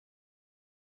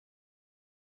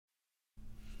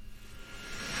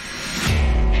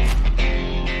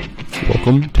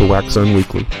Welcome to WACSUN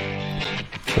Weekly.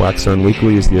 WACSUN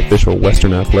Weekly is the official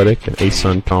Western Athletic and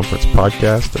ASUN Conference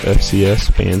podcast of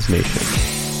FCS Fans Nation.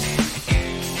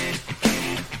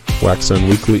 WACSUN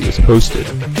Weekly is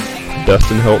hosted by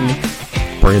Dustin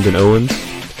Helton, Brandon Owens,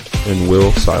 and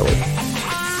Will Seiler.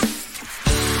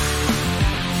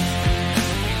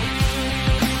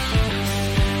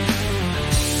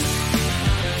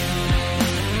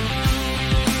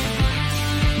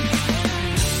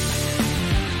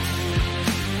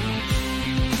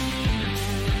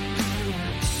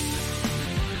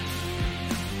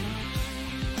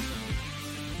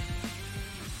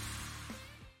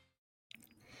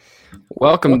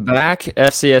 Welcome back,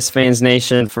 FCS Fans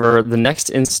Nation, for the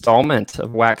next installment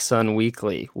of WACSUN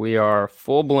Weekly. We are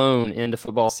full-blown into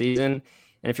football season,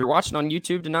 and if you're watching on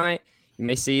YouTube tonight, you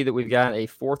may see that we've got a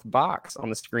fourth box on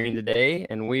the screen today,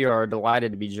 and we are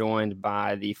delighted to be joined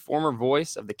by the former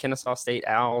voice of the Kennesaw State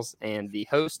Owls and the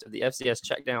host of the FCS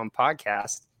Check Down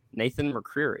Podcast, Nathan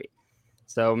McCreary.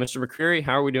 So, Mr. McCreary,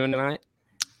 how are we doing tonight?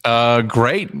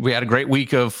 Great. We had a great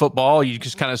week of football. You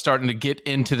just kind of starting to get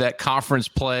into that conference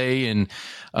play and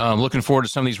looking forward to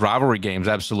some of these rivalry games.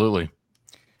 Absolutely.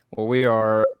 Well, we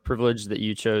are privileged that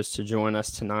you chose to join us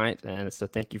tonight, and so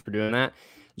thank you for doing that.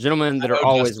 Gentlemen that are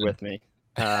always Dustin. with me,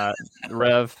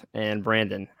 Rev and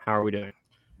Brandon, how are we doing?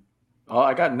 Oh,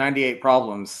 I got 98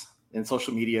 problems, and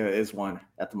social media is one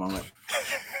at the moment.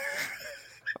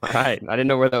 All right. I didn't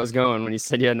know where that was going when you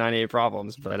said you had 98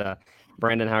 problems, but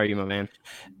Brandon, how are you, my man?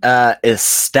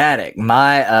 Ecstatic.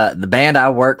 The band I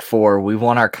work for, we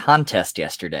won our contest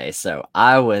yesterday, so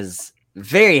I was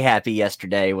very happy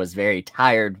yesterday. Was very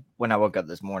tired when I woke up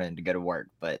this morning to go to work,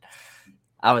 but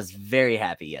I was very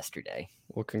happy yesterday.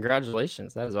 Well,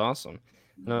 congratulations. That is awesome.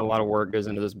 I know a lot of work goes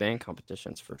into those band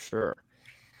competitions for sure.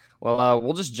 Well,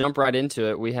 we'll just jump right into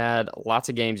it. We had lots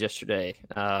of games yesterday,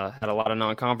 had a lot of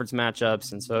non-conference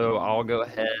matchups, and so I'll go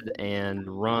ahead and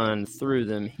run through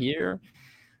them here.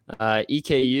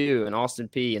 EKU and Austin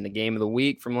Peay in the game of the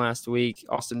week from last week.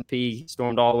 Austin Peay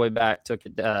stormed all the way back, took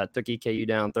EKU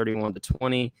down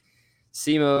 31-20.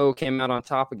 SEMO came out on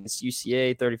top against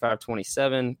UCA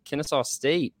 35-27. Kennesaw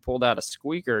State pulled out a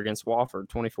squeaker against Wofford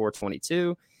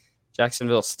 24-22.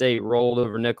 Jacksonville State rolled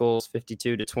over Nichols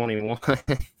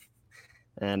 52-21.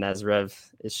 And as Rev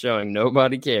is showing,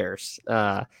 nobody cares.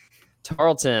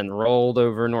 Tarleton rolled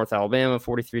over North Alabama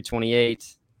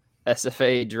 43-28.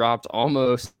 SFA dropped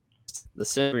almost the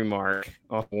century mark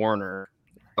off Warner.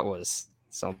 That was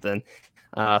something.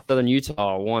 Southern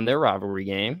Utah won their rivalry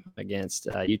game against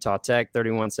Utah Tech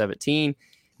 31-17. And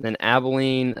then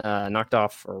Abilene knocked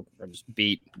off or just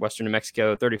beat Western New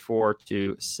Mexico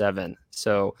 34-7.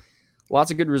 So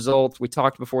lots of good results. We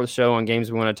talked before the show on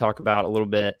games we want to talk about a little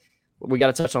bit. We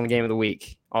got to touch on the game of the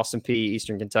week, Austin Peay,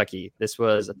 Eastern Kentucky. This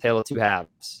was a tale of two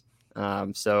halves.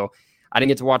 So I didn't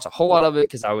get to watch a whole lot of it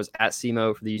because I was at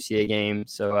SEMO for the UCA game.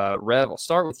 So, Rev, I'll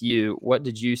start with you. What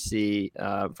did you see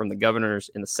from the Governors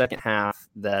in the second half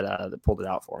that pulled it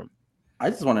out for them?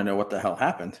 I just want to know what the hell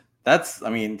happened.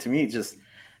 To me, just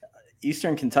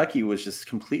Eastern Kentucky was just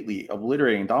completely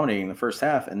obliterating, dominating the first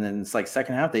half. And then it's like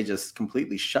second half, they just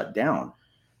completely shut down.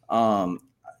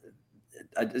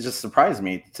 It just surprised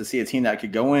me to see a team that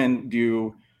could go in,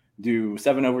 do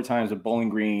 7 overtimes with Bowling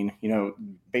Green,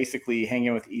 basically hang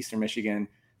in with Eastern Michigan,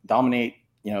 dominate,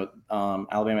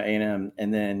 Alabama A&M,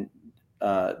 and then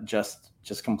just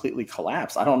completely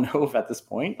collapse. I don't know if at this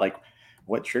point, like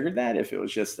what triggered that, if it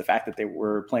was just the fact that they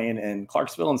were playing in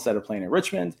Clarksville instead of playing in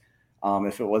Richmond,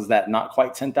 if it was that not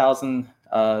quite 10,000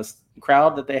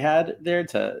 crowd that they had there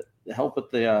to help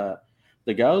with the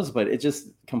goes, but it just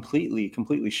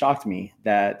completely shocked me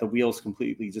that the wheels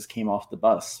completely just came off the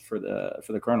bus for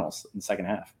the Colonels in the second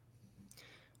half.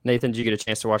 Nathan, did you get a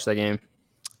chance to watch that game?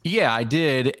 Yeah, I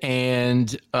did.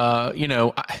 And, I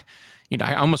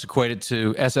almost equate it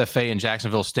to SFA and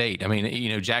Jacksonville State. I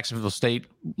mean, Jacksonville State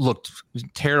looked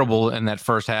terrible in that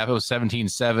first half. It was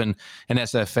 17-7, and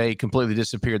SFA completely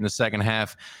disappeared in the second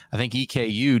half. I think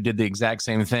EKU did the exact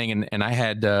same thing. And I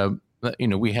had,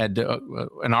 we had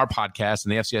in our podcast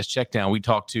in the FCS Check Down, we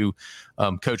talked to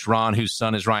Coach Ron, whose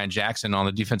son is Ryan Jackson, on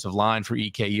the defensive line for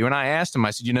EKU. And I asked him,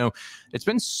 I said, it's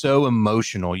been so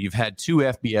emotional. You've had 2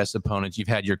 FBS opponents. You've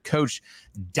had your coach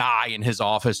die in his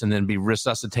office and then be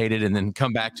resuscitated and then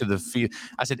come back to the field.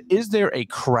 I said, is there a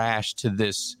crash to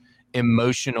this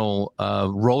emotional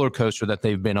roller coaster that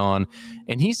they've been on?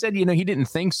 And he said, he didn't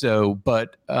think so,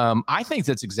 but I think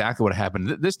that's exactly what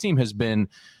happened. This team has been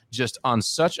just on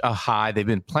such a high. They've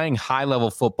been playing high level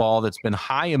football that's been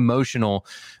highly emotional.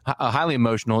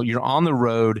 You're on the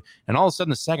road, and all of a sudden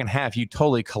the second half you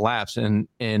totally collapse, and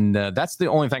that's the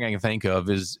only thing I can think of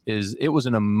is it was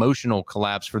an emotional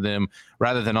collapse for them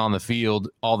rather than on the field.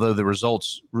 Although the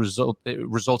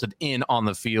resulted in on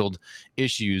the field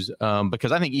issues,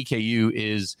 because I think EKU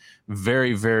is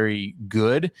very, very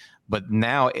good. But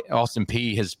now Austin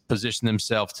Peay has positioned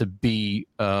themselves to be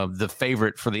the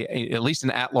favorite for at least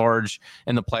an at-large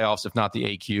in the playoffs, if not the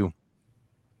AQ.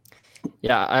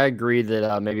 Yeah, I agree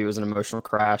that maybe it was an emotional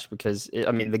crash because,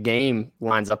 the game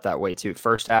lines up that way too.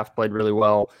 First half played really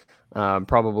well,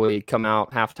 probably come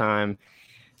out halftime.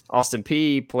 Austin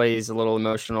Peay plays a little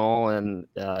emotional and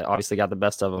obviously got the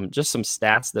best of them. Just some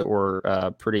stats that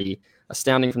were pretty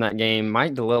astounding from that game.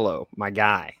 Mike DeLillo, my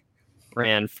guy,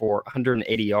 ran for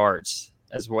 180 yards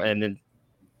as well, and then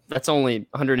that's only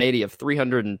 180 of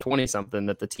 320 something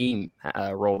that the team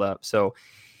rolled up. So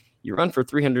you run for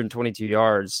 322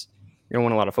 yards, you're gonna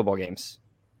win a lot of football games.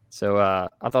 So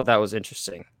I thought that was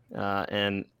interesting,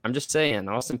 and I'm just saying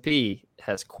Austin Peay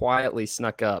has quietly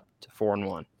snuck up to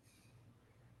 4-1,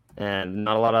 and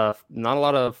not a lot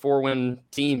of 4-win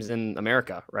teams in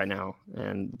America right now,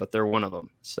 but they're one of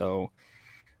them. So.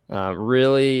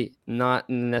 Really not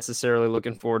necessarily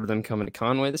looking forward to them coming to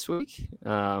Conway this week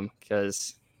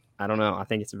because I don't know. I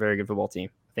think it's a very good football team.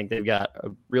 I think they've got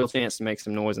a real chance to make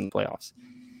some noise in the playoffs.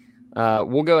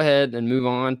 We'll go ahead and move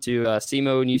on to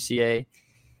SEMO and UCA.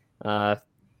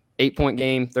 8-point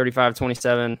game,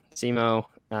 35-27.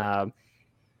 SEMO.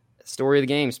 Story of the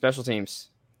game, special teams.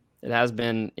 It has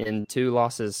been in 2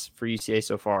 losses for UCA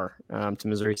so far, to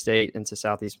Missouri State and to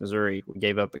Southeast Missouri. We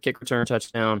gave up a kick return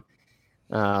touchdown.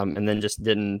 And then just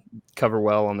didn't cover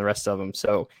well on the rest of them.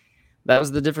 So that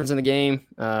was the difference in the game,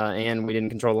 and we didn't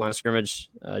control the line of scrimmage.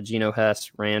 Geno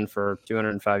Hess ran for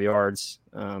 205 yards.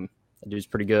 That dude's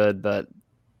pretty good, but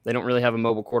they don't really have a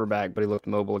mobile quarterback, but he looked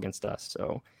mobile against us.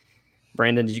 So,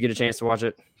 Brandon, did you get a chance to watch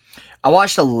it? I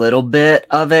watched a little bit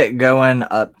of it going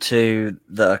up to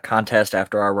the contest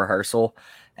after our rehearsal,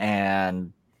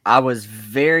 and I was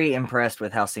very impressed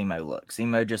with how SEMO looked.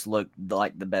 SEMO just looked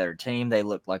like the better team. They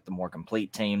looked like the more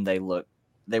complete team. They were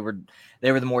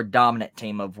the more dominant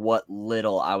team of what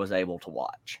little I was able to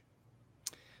watch.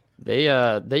 They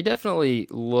definitely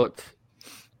look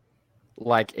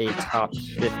like a top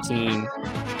 15.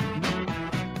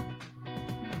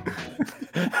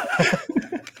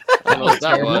 I don't know what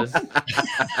that was.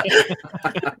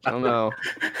 I don't know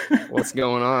what's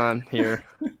going on here.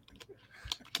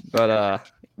 But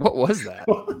what was that?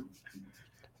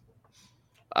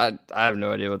 I have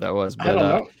no idea what that was. But, I don't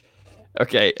know.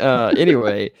 Okay.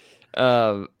 Anyway,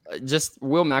 just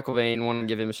Will McIlvain, want to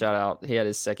give him a shout out. He had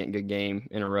his second good game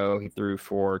in a row. He threw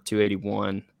for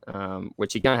 281,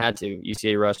 which he kind of had to.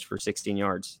 UCA rushed for 16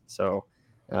 yards, so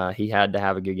he had to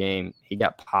have a good game. He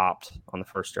got popped on the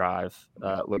first drive.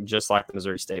 Looked just like the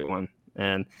Missouri State one.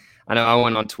 And I know I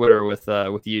went on Twitter with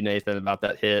you, Nathan, about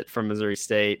that hit from Missouri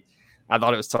State. I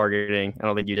thought it was targeting. I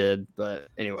don't think you did, but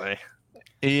anyway.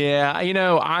 Yeah,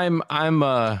 I'm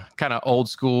kind of old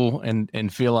school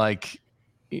and feel like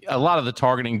a lot of the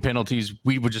targeting penalties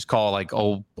we would just call like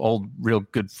old real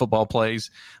good football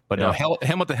plays. But Yeah.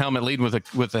 Him with the helmet, lead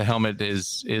with the helmet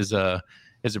is a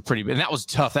pretty, and that was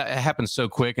tough. That happened so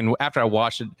quick. And after I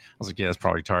watched it, I was like, yeah, that's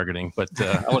probably targeting. But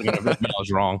I wasn't gonna admit I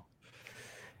was wrong.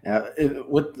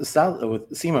 With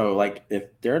SEMO, like if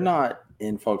they're not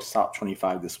in folks' top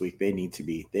 25 this week, they need to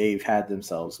be. They've had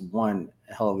themselves one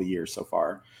hell of a year so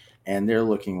far, and they're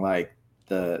looking like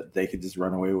they could just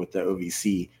run away with the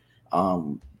OVC.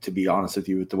 To be honest with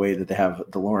you, with the way that they have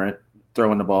DeLaurent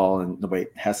throwing the ball and the way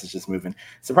Hess is just moving.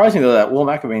 Surprising though that Will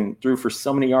McIlvain threw for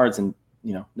so many yards and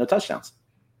no touchdowns,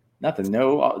 nothing,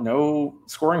 no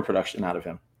scoring production out of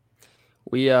him.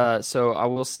 So I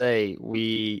will say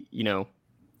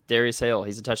Darius Hale,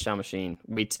 he's a touchdown machine.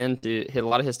 We tend to hit a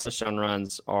lot of his touchdown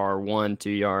runs are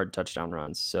 1-2 yard touchdown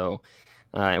runs. So,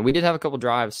 and we did have a couple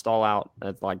drives stall out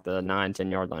at like the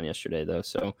 9-10 yard line yesterday though.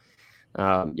 So,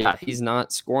 he's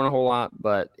not scoring a whole lot,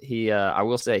 but I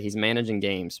will say he's managing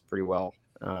games pretty well.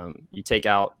 You take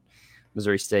out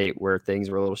Missouri State where things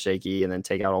were a little shaky and then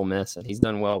take out Ole Miss, and he's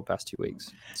done well the past 2 weeks.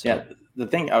 So. Yeah. The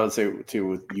thing I would say too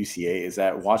with UCA is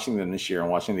that watching them this year and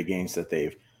watching the games that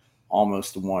they've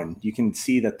almost won, you can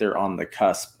see that they're on the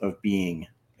cusp of being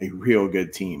a real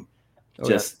good team.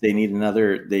 They need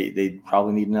they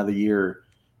probably need another year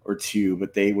or two,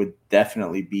 but they would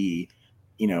definitely be,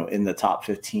 in the top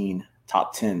 15,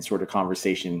 top 10 sort of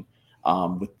conversation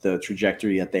with the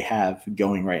trajectory that they have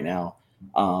going right now.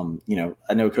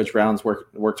 I know Coach Brown's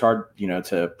worked hard,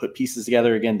 to put pieces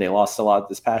together again. They lost a lot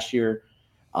this past year.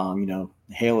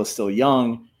 Hale is still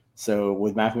young. So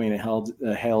with McElwain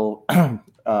and Hale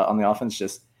on the offense,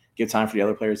 just give time for the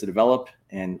other players to develop.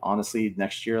 And honestly,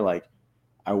 next year,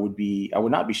 I would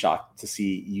not be shocked to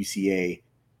see UCA,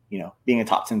 being a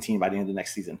top 10 team by the end of the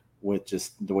next season with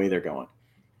just the way they're going.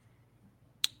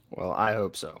 Well, I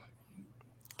hope so,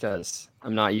 because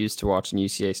I'm not used to watching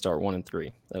UCA start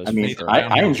 1-3.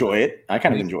 I enjoy it. I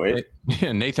kind of enjoy it.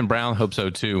 Yeah, Nathan Brown hope so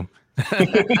too.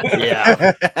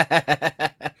 Yeah.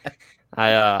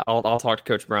 I'll talk to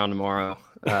Coach Brown tomorrow.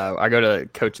 I go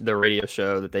to the radio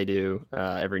show that they do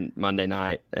every Monday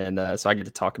night, and so I get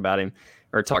to talk to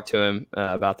him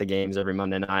about the games every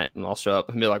Monday night, and I'll show up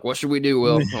and be like, "What should we do,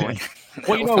 Will?" I'm like,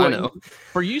 well,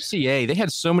 for UCA, they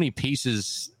had so many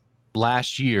pieces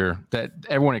last year that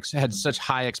everyone had such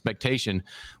high expectation.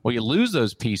 Well, you lose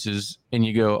those pieces, and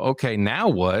you go, "Okay, now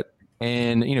what?"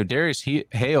 And Darius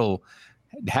Hale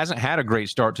hasn't had a great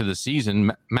start to the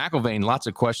season. McElwain, lots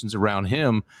of questions around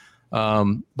him,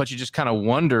 but you just kind of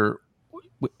wonder,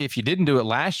 if you didn't do it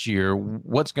last year,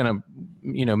 what's going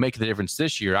to, make the difference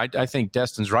this year? I think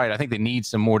Dustin's right. I think they need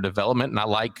some more development, and I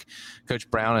like Coach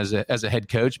Brown as a head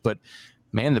coach, but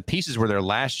man, the pieces were there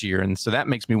last year, and so that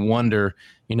makes me wonder,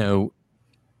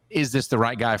 is this the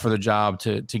right guy for the job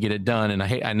to get it done? And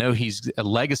I know he's a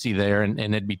legacy there, and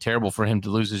it'd be terrible for him to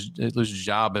lose his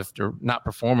job after not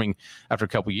performing after a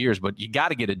couple of years. But you got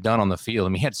to get it done on the field. I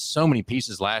mean, he had so many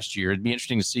pieces last year. It'd be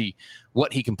interesting to see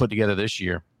what he can put together this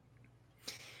year.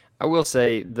 I will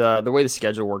say the way the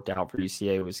schedule worked out for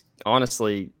UCA was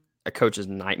honestly a coach's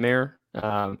nightmare.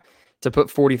 To put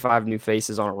 45 new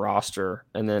faces on a roster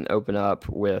and then open up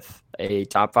with a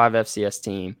top 5 FCS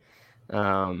team.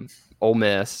 Ole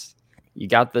Miss, you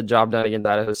got the job done against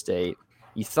Idaho State.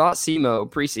 You thought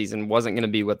SEMO preseason wasn't going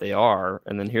to be what they are,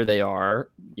 and then here they are.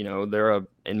 They're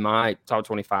in my top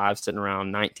 25, sitting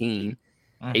around 19,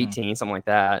 18, something like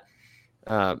that.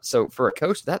 So for a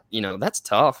coach, that's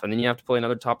tough. And then you have to play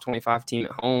another top 25 team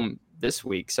at home this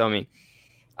week. So, I mean,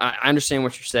 I understand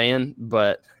what you're saying,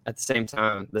 but at the same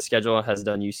time, the schedule has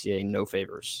done UCA no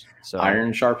favors. So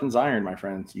iron sharpens iron, my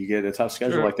friends. You get a tough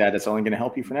schedule like that, it's only going to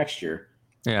help you for next year.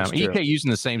 Yeah, EKU's in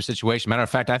the same situation. Matter of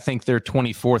fact, I think they're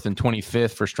 24th and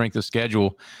 25th for strength of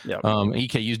schedule. Yep.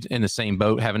 EKU's in the same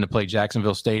boat, having to play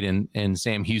Jacksonville State and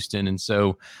Sam Houston. And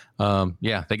so,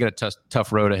 they got a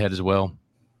tough road ahead as well.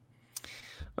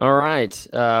 All right.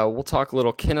 We'll talk a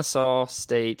little Kennesaw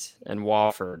State and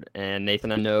Wofford. And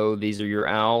Nathan, I know these are your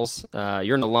Owls.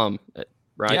 You're an alum,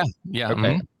 right? Yeah. Okay.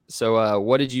 Mm-hmm. So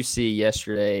what did you see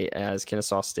yesterday as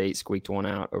Kennesaw State squeaked one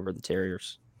out over the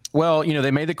Terriers? Well,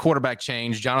 they made the quarterback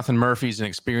change. Jonathan Murphy's an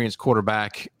experienced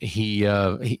quarterback. He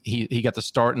got the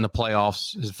start in the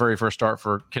playoffs. His very first start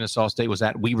for Kennesaw State was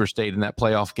at Weber State in that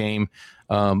playoff game.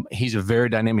 He's a very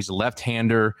dynamic. He's a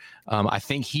left-hander. I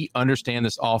think he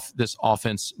understands this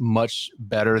offense much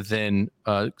better than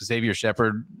Xavier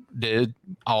Shepard did,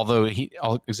 although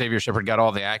Xavier Shepard got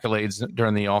all the accolades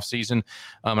during the offseason.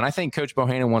 And I think Coach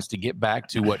Bohannon wants to get back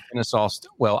to what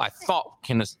I thought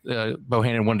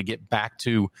Bohannon wanted to get back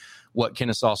to what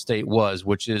Kennesaw State was,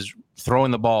 which is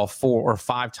throwing the ball 4 or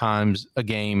 5 times a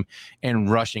game and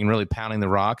rushing, really pounding the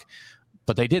rock.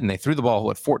 But they didn't. They threw the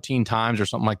ball 14 times or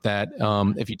something like that.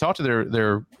 If you talk to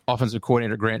their offensive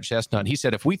coordinator, Grant Chestnut, he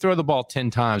said if we throw the ball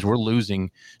 10 times, we're losing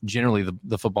generally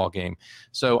the football game.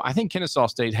 So I think Kennesaw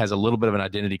State has a little bit of an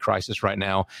identity crisis right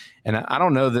now. And I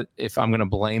don't know that if I'm going to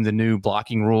blame the new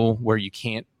blocking rule where you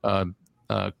can't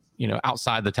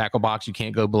outside the tackle box, you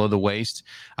can't go below the waist.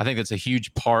 I think that's a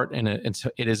huge part, and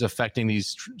it is affecting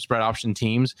these spread option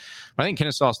teams. But I think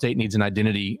Kennesaw State needs an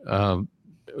identity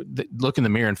look in the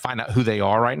mirror and find out who they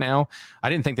are right now. I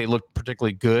didn't think they looked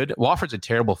particularly good. Wofford's a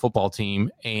terrible football team,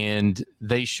 and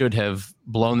they should have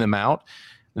blown them out.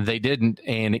 They didn't,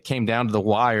 and it came down to the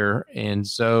wire. And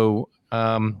so,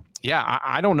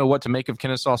 I don't know what to make of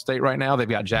Kennesaw State right now. They've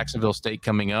got Jacksonville State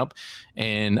coming up,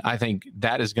 and I think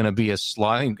that is going to be a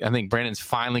slide. I think Brandon's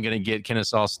finally going to get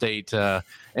Kennesaw State in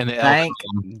the Thank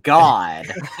God.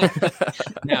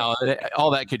 Now,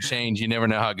 all that could change. You never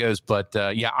know how it goes. But,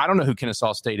 I don't know who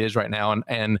Kennesaw State is right now.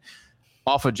 And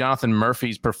off of Jonathan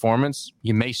Murphy's performance,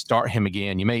 you may start him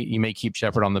again. You may keep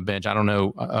Shepard on the bench. I don't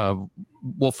know.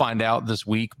 We'll find out this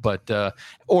week, but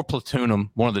or platoon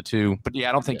them, one of the two. But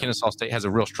I don't think Kennesaw State has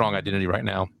a real strong identity right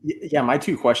now. Yeah, my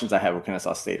 2 questions I have with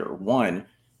Kennesaw State are: one,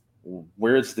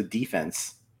 where's the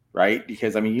defense, right?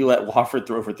 Because you let Wofford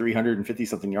throw for 350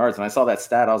 something yards, and I saw that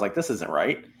stat, I was like, this isn't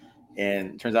right.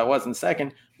 And it turns out it wasn't.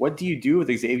 Second, what do you do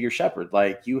with Xavier Shepard?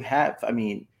 You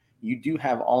do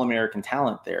have All-American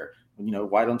talent there.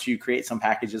 Why don't you create some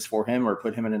packages for him or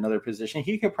put him in another position?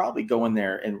 He could probably go in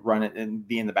there and run it and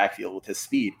be in the backfield with his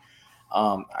speed.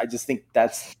 I just think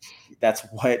that's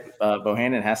what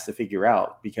Bohannon has to figure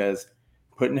out, because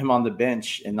putting him on the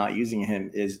bench and not using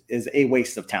him is a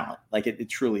waste of talent. Like it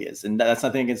truly is. And that's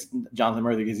nothing against Jonathan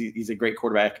Murthy, because he's a great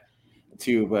quarterback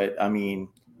too. But I mean,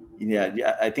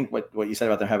 yeah, I think what you said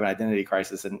about them having an identity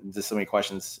crisis and just so many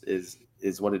questions is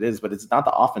what it is. But it's not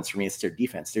the offense for me; it's their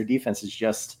defense. Their defense is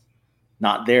just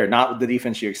not there. Not the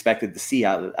defense you expected to see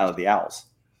out of the Owls.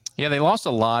 Yeah, they lost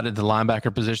a lot at the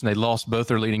linebacker position. They lost both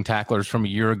their leading tacklers from a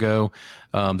year ago.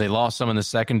 They lost some in the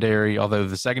secondary, although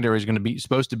the secondary is going to be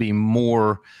supposed to be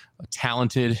more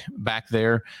talented back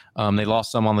there. They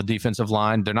lost some on the defensive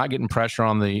line. They're not getting pressure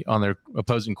on their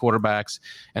opposing quarterbacks,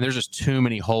 and there's just too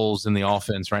many holes in the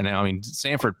offense right now. I mean,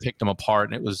 Sanford picked them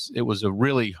apart, and it was a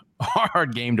really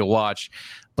hard game to watch.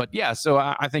 But yeah, so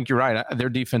I think you're right. Their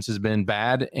defense has been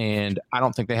bad, and I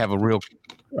don't think they have a real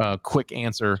quick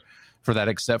answer for that,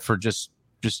 except for just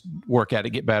work at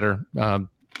it, get better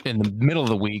in the middle of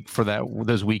the week for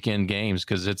those weekend games,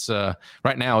 because it's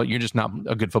right now you're just not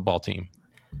a good football team.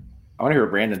 I want to hear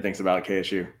what Brandon thinks about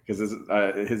KSU, because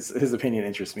his opinion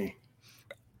interests me.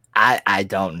 I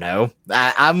don't know.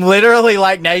 I'm literally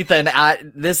like Nathan.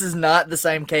 This is not the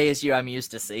same KSU I'm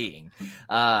used to seeing.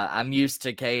 I'm used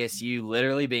to KSU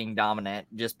literally being dominant,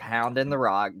 just pounding the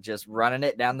rock, just running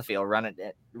it down the field,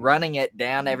 running it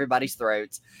down everybody's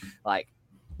throats. Like,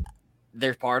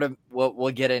 there's part of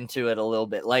we'll get into it a little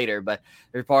bit later, but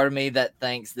there's part of me that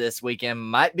thinks this weekend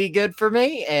might be good for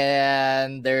me,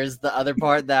 and there's the other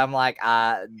part that I'm like,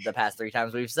 the past 3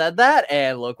 times we've said that,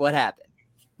 and look what happened.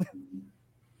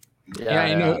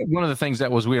 Yeah, one of the things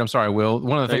that was weird, I'm sorry, Will,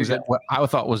 one of the things that I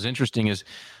thought was interesting is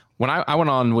when I went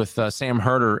on with Sam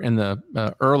Herder in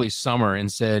the early summer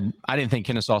and said I didn't think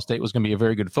Kennesaw State was going to be a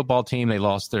very good football team. They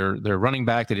lost their running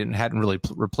back. They hadn't really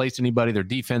replaced anybody. Their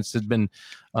defense had been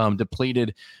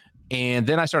depleted. And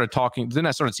then I started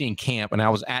seeing camp, and I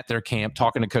was at their camp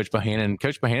talking to Coach Bohannon. And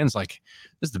Coach Bohannon's like,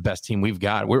 this is the best team we've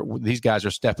got. These guys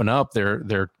are stepping up.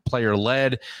 They're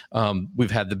player-led.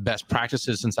 We've had the best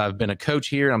practices since I've been a coach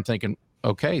here. I'm thinking,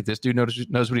 okay, this dude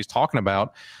knows what he's talking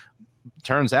about.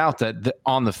 Turns out that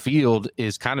on the field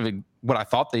is kind of what I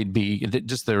thought they'd be.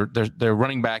 Just their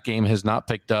running back game has not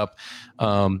picked up.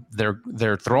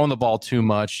 They're throwing the ball too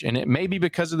much, and it may be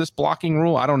because of this blocking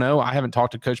rule. I don't know. I haven't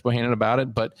talked to Coach Bohannon about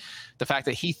it, but the fact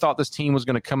that he thought this team was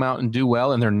going to come out and do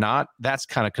well and they're not, that's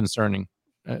kind of concerning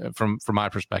from my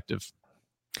perspective.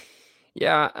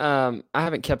 Yeah, I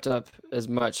haven't kept up as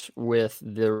much with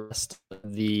the rest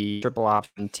of the triple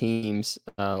option teams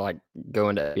like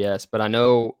going to FBS, but I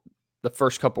know the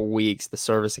first couple weeks, the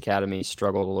service academies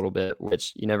struggled a little bit,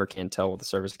 which you never can tell with the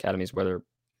service academies, whether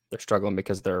they're struggling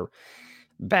because they're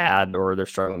bad or they're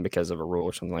struggling because of a rule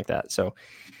or something like that. So,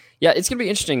 yeah, it's going to be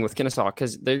interesting with Kennesaw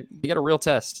because they got a real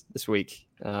test this week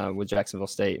with Jacksonville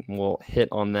State, and we'll hit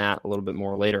on that a little bit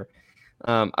more later.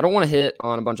 I don't want to hit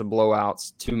on a bunch of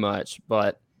blowouts too much,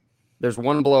 but there's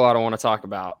one blowout I want to talk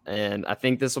about, and I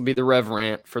think this will be the Rev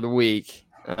rant for the week.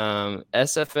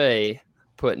 SFA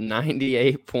put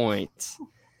 98 points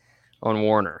on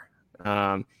Warner.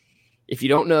 If you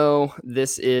don't know,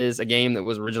 this is a game that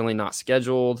was originally not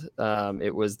scheduled.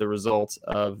 It was the result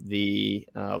of the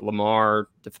Lamar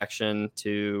defection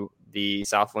to the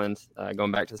Southland,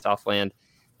 going back to the Southland.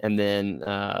 And then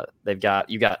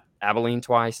you got Abilene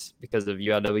twice because of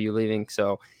UIW leaving.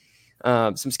 So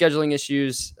some scheduling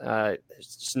issues.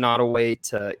 It's just not a way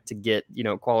to get,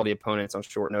 quality opponents on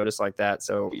short notice like that.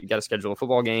 So you got to schedule a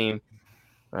football game.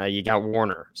 You got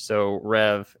Warner. So,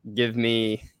 Rev, give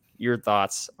me your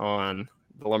thoughts on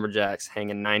the Lumberjacks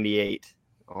hanging 98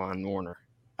 on Warner.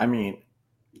 I mean,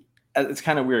 it's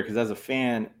kind of weird because as a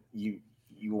fan, you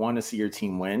want to see your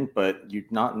team win, but you're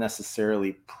not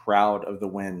necessarily proud of the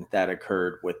win that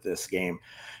occurred with this game.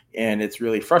 And it's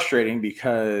really frustrating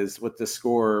because with the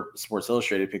score, Sports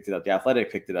Illustrated picked it up, The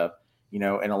Athletic picked it up, and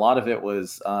a lot of it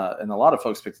was, and a lot of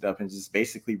folks picked it up and just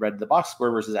basically read the box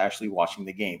score versus actually watching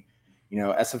the game.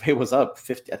 SFA was up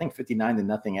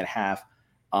 59-0 at half.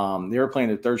 They were playing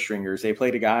the third stringers. They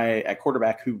played a guy at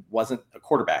quarterback who wasn't a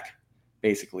quarterback,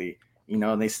 basically,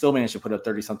 and they still managed to put up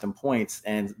 30-something points.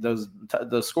 And those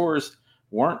scores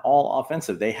weren't all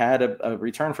offensive. They had a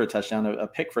return for a touchdown, a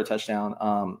pick for a touchdown.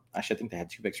 Actually, I think they had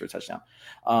 2 picks for a touchdown.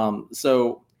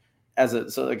 So like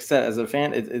I said, as a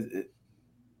fan,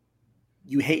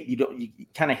 you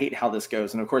kind of hate how this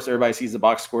goes. And of course, everybody sees the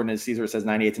box score and it sees where it says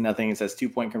 98-0. It says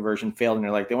 2-point conversion failed. And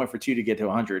they're like, they went for 2 to get to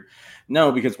 100.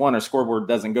 No, because 1, our scoreboard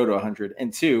doesn't go to 100.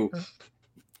 And 2,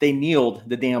 they kneeled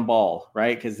the damn ball,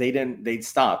 right? Because they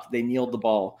stopped. They kneeled the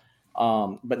ball.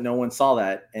 But no one saw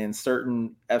that. And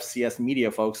certain FCS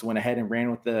media folks went ahead and ran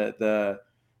with the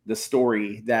the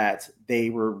story that they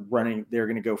were going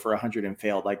to go for 100 and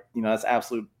failed. Like, that's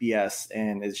absolute BS,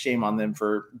 and it's shame on them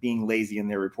for being lazy in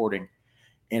their reporting.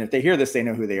 And if they hear this, they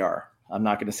know who they are. I'm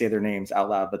not going to say their names out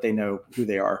loud, but they know who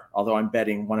they are. Although I'm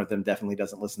betting one of them definitely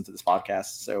doesn't listen to this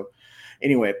podcast. So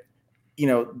anyway,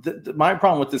 my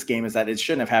problem with this game is that it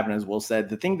shouldn't have happened, as Will said.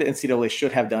 The thing the NCAA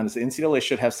should have done is the NCAA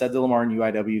should have said to Lamar and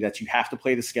UIW that you have to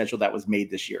play the schedule that was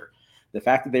made this year. The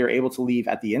fact that they were able to leave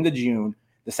at the end of June,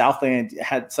 the Southland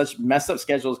had such messed up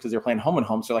schedules because they're playing home and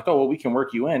home. So like, oh, well, we can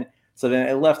work you in. So then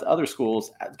it left other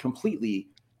schools completely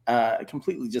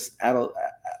just up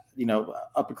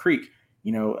a creek.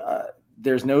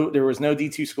 There was no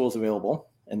D2 schools available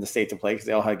in the state to play because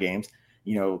they all had games.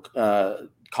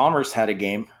 Commerce had a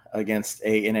game against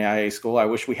a NAIA school. I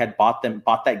wish we had bought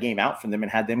that game out from them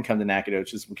and had them come to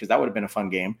Nacogdoches, because that would have been a fun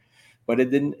game, but it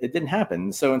didn't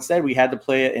happen. So instead we had to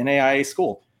play an NAIA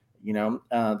school.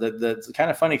 It's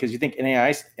kind of funny because you think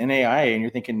NAIA and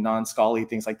you're thinking non-Scully,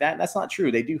 things like that. And that's not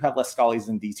true. They do have less Scullies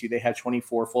than D2. They have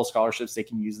 24 full scholarships they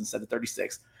can use instead of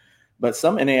 36. But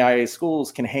some NAIA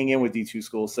schools can hang in with D2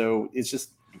 schools. So it's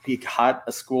just, we caught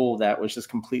a school that was just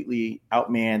completely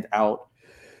outmanned,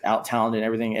 out-talented and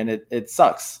everything, and it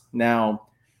sucks. Now,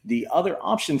 the other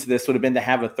option to this would have been to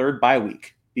have a third bye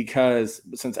week, because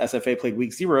since SFA played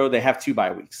week 0, they have 2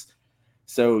 bye weeks.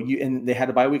 So they had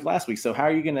a bye week last week. So how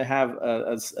are you going to have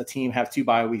a team have 2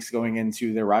 bye weeks going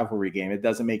into their rivalry game? It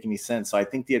doesn't make any sense. So I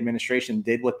think the administration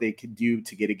did what they could do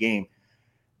to get a game.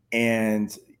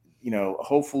 And,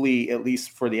 hopefully, at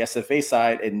least for the SFA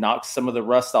side, it knocked some of the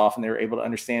rust off and they were able to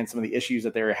understand some of the issues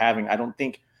that they were having. I don't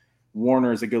think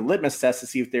Warner is a good litmus test to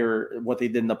see if what they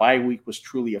did in the bye week was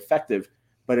truly effective,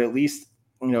 but at least,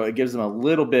 it gives them a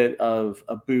little bit of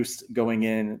a boost going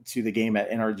into the game at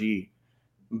NRG.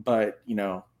 But,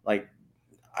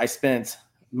 I spent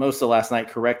most of last night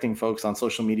correcting folks on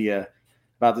social media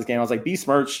about this game. I was like,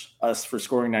 besmirch us for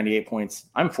scoring 98 points.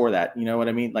 I'm for that. You know what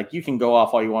I mean? Like, you can go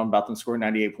off all you want about them scoring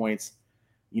 98 points.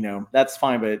 That's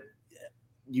fine, but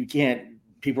you can't.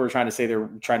 People are trying to say they're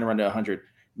trying to run to 100.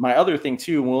 My other thing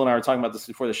too, Will and I were talking about this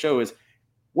before the show, is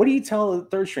what do you tell a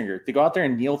third stringer to go out there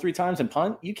and kneel 3 times and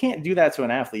punt? You can't do that to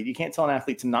an athlete. You can't tell an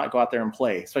athlete to not go out there and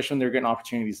play, especially when they're getting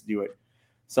opportunities to do it.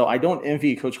 So I don't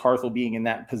envy Coach Carthel being in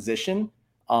that position.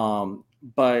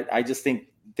 But I just think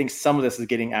some of this is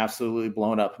getting absolutely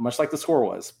blown up, much like the score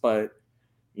was. But,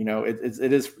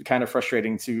 it is kind of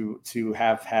frustrating to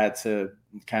have had to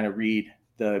kind of read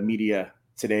the media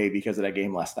today because of that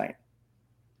game last night.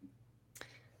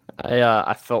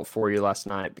 I felt for you last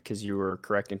night because you were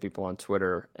correcting people on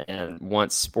Twitter, and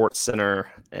once Sports Center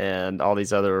and all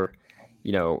these other,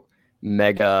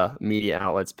 mega media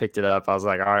outlets picked it up, I was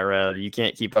like, all right, Red, you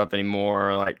can't keep up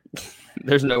anymore. Like,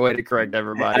 there's no way to correct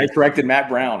everybody. I corrected Matt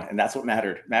Brown, and that's what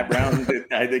mattered. Matt Brown,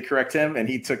 I did correct him, and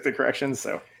he took the corrections.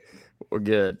 So we're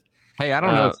good. Hey, I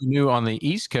don't know if you knew, on the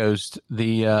East Coast,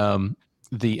 the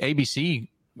ABC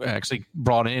actually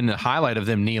brought in a highlight of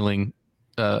them kneeling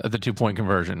at the 2-point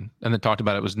conversion, and they talked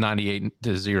about it was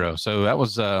 98-0. So that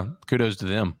was kudos to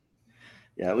them.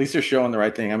 Yeah, at least they're showing the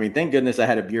right thing. I mean, thank goodness I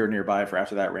had a beer nearby for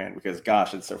after that rant, because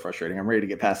gosh, it's so frustrating. I'm ready to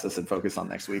get past this and focus on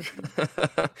next week.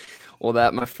 Well,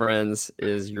 that, my friends,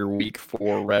 is your week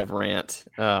 4 Rev rant.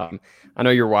 I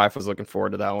know your wife was looking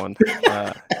forward to that one.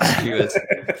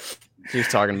 She was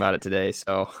talking about it today.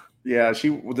 So yeah,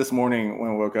 this morning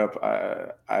when I woke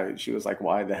up, she was like,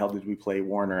 "Why the hell did we play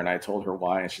Warner?" And I told her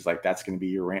why, and she's like, "That's going to be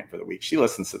your rant for the week." She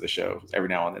listens to the show every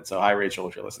now and then. So hi, Rachel,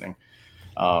 if you're listening.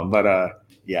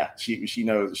 Yeah, she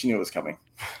knew it was coming.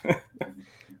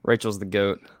 Rachel's the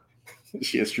GOAT.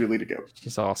 She is truly the GOAT.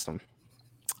 She's awesome.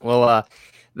 Well,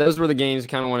 those were the games we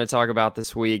kind of want to talk about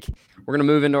this week. We're going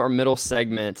to move into our middle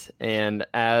segment, and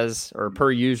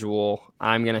per usual,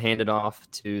 I'm going to hand it off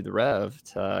to the Rev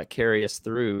to carry us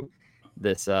through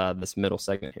this middle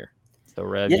segment here. So,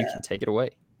 Rev, you can take it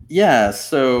away. Yeah,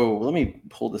 so let me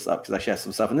pull this up because I actually have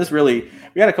some stuff. And we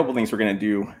got a couple things we're going to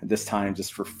do this time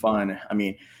just for fun. I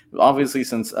mean, obviously,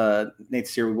 since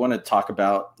Nate's here, we want to talk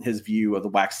about his view of the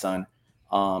WACSUN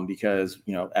because,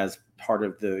 as part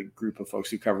of the group of folks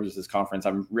who covers this conference,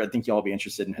 I think y'all will be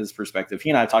interested in his perspective. He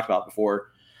and I have talked about it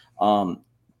before.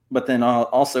 But then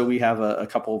also we have a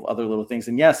couple of other little things.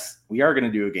 And yes, we are going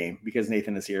to do a game because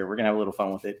Nathan is here. We're going to have a little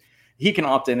fun with it. He can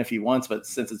opt in if he wants, but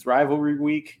since it's rivalry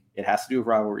week, it has to do with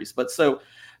rivalries. But so,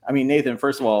 I mean, Nathan,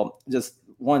 first of all, just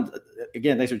one,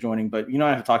 again, thanks for joining. But I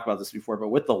have talked about this before, but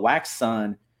with the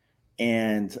WACSUN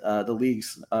and the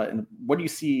leagues, what do you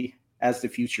see as the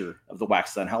future of the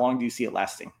WACSUN? How long do you see it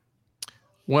lasting?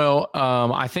 Well,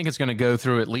 I think it's going to go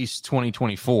through at least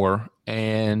 2024.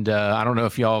 And I don't know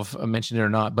if y'all have mentioned it or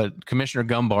not, but Commissioner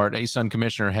Gumbart, ASUN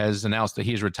commissioner, has announced that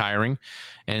he's retiring.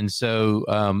 And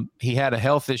so he had a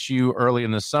health issue early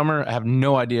in the summer. I have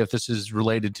no idea if this is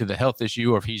related to the health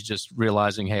issue or if he's just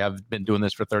realizing, hey, I've been doing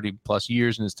this for 30 plus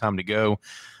years and it's time to go.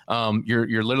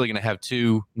 You're literally going to have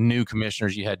two new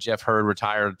commissioners. You had Jeff Hurd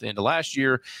retire at the end of last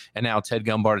year, and now Ted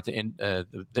Gumbart at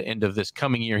the end of this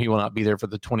coming year. He will not be there for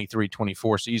the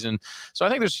 23-24 season. So I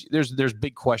think there's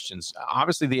big questions.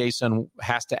 Obviously, the ASUN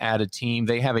has to add a team.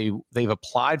 They've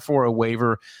applied for a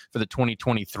waiver for the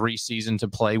 2023 season to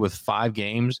play with 5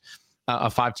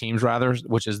 teams rather,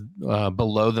 which is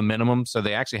below the minimum. So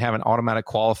they actually have an automatic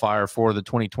qualifier for the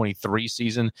 2023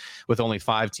 season with only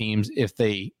 5 teams. If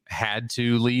they had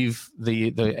to leave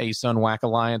the ASUN WAC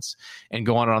alliance and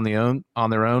go on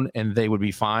their own, and they would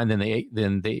be fine. Then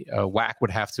the WAC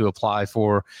would have to apply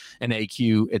for an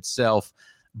AQ itself.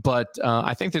 But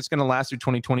I think that's going to last through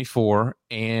 2024.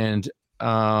 And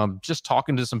just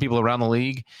talking to some people around the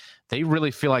league, they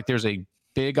really feel like there's a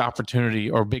big opportunity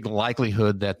or big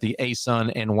likelihood that the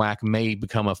ASUN and WAC may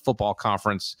become a football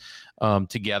conference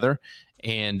together.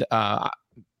 And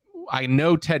I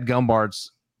know Ted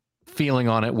Gumbart's feeling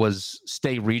on it was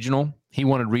stay regional. He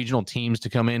wanted regional teams to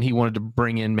come in. He wanted to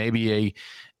bring in maybe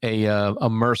a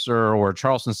Mercer or a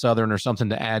Charleston Southern or something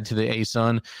to add to the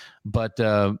ASUN. But,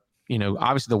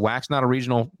 obviously the WAC's not a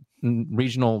regional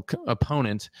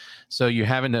opponent, so you're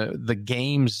having the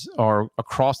games are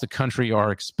across the country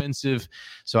are expensive.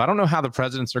 So I don't know how the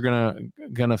presidents are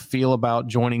gonna feel about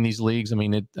joining these leagues. I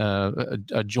mean,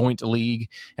 a joint league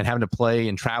and having to play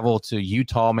and travel to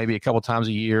Utah maybe a couple times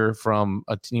a year from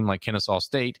a team like Kennesaw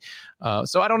State.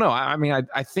 So I don't know.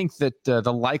 I think that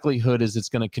the likelihood is it's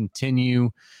going to continue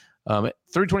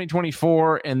through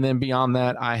 2024, and then beyond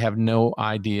that, I have no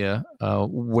idea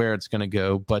where it's going to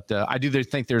go. But I do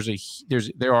think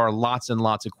there are lots and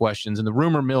lots of questions. And the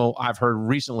rumor mill I've heard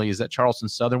recently is that Charleston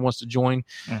Southern wants to join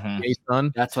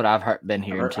ASUN. That's what been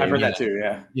hearing too. I've heard that too.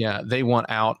 Yeah. Yeah, they want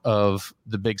out of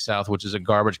the Big South, which is a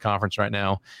garbage conference right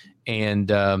now. And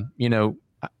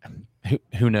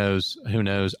who knows?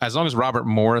 As long as Robert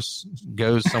Morris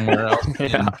goes somewhere else.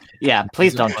 Yeah,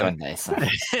 please don't join the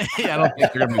ASUN. I don't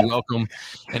think they're going to be welcome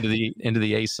into the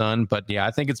ASUN. But yeah,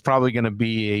 I think it's probably going to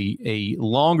be a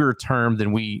longer term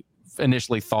than we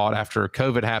initially thought after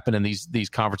COVID happened and these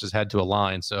conferences had to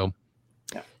align. So,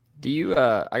 do you?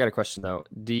 I got a question though.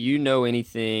 Do you know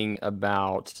anything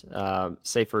about,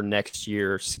 say, for next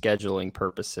year scheduling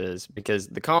purposes? Because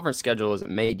the conference schedule isn't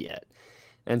made yet,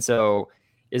 and so.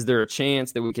 Is there a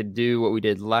chance that we could do what we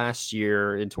did last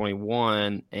year in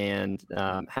 21 and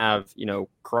have,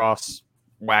 cross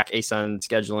WAC ASUN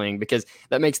scheduling? Because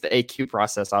that makes the AQ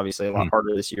process obviously a lot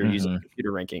harder this year using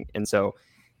computer ranking. And so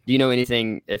do you know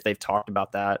anything if they've talked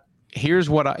about that? Here's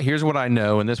what I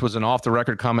know. And this was an off the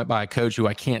record comment by a coach who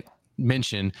I can't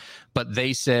mention, but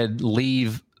they said,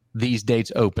 leave these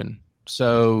dates open.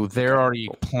 So they're already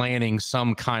planning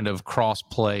some kind of cross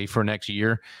play for next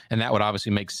year, and that would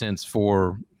obviously make sense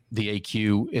for the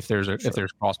AQ if there's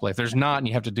cross play. If there's not, and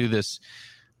you have to do this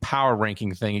power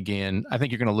ranking thing again, I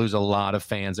think you're going to lose a lot of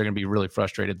fans. They're going to be really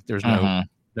frustrated that there's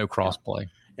no cross play.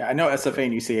 Yeah, I know SFA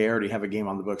and UCA already have a game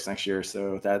on the books next year,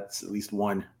 so that's at least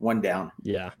one down.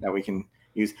 Yeah, that we can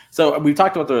use. So we've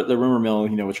talked about the rumor mill,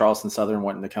 with Charleston Southern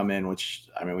wanting to come in, which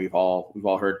we've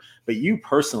all heard. But you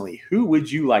personally, who would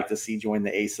you like to see join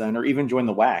the ASUN or even join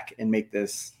the WAC and make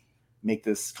this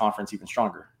conference even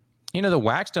stronger? The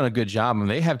WAC's done a good job, and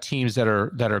they have teams that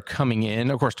are coming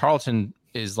in. Of course, Tarleton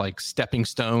is like stepping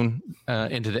stone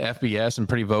into the FBS and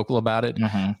pretty vocal about it.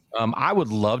 I would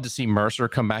love to see Mercer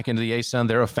come back into the ASUN.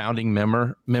 They're a founding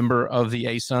member of the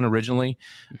ASUN originally.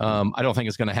 I don't think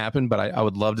it's going to happen, but I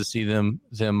would love to see them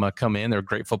come in. They're a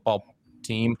great football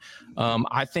team.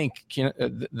 I think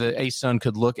the ASUN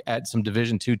could look at some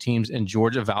Division II teams in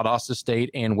Georgia. Valdosta State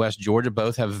and West Georgia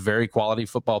both have very quality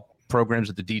football programs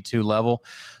at the D2 level.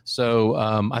 So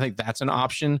I think that's an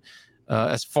option.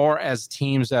 As far as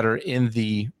teams that are in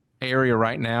the area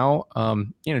right now,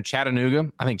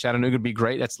 Chattanooga, I think Chattanooga would be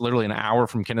great. That's literally an hour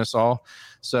from Kennesaw.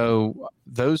 So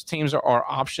those teams are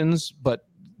options, but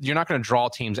you're not going to draw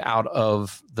teams out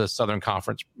of the Southern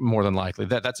Conference more than likely.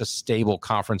 That's a stable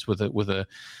conference with a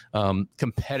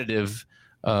competitive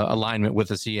alignment with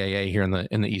the CAA here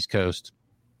in the East Coast.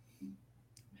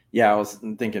 Yeah, I was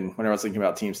thinking when I was thinking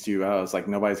about teams too, I was like,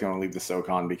 nobody's going to leave the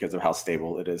SoCon because of how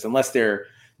stable it is, unless they're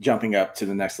jumping up to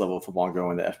the next level of football and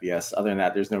going to FBS. Other than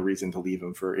that, there's no reason to leave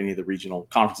them for any of the regional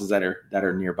conferences that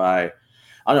are nearby.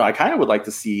 I don't know. I kind of would like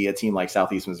to see a team like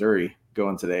Southeast Missouri go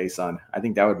into the ASUN. I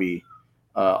think that would be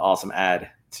an awesome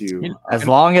add to as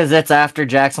long as it's after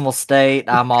Jacksonville State,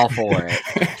 I'm all for it.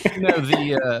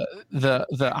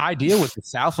 The idea with the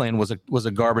Southland was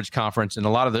a garbage conference, and a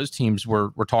lot of those teams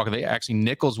were talking.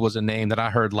 Nichols was a name that I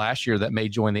heard last year that may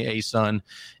join the ASUN,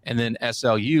 and then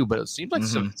SLU. But it seems like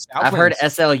I've heard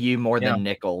SLU more than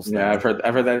Nichols. Yeah, I've heard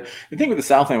that. The thing with the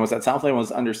Southland was that Southland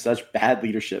was under such bad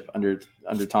leadership under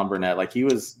Tom Burnett. Like he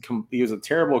was a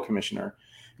terrible commissioner.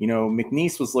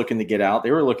 McNeese was looking to get out. They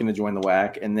were looking to join the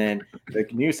WAC. And then the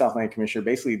new Southland commissioner,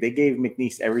 basically, they gave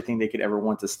McNeese everything they could ever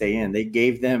want to stay in. They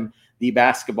gave them the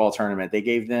basketball tournament. They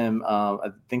gave them, I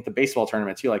think, the baseball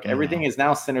tournament, too. Like, everything is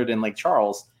now centered in Lake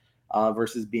Charles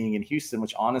versus being in Houston,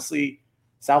 which, honestly,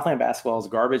 Southland basketball is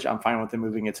garbage. I'm fine with them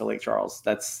moving it to Lake Charles.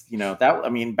 That's,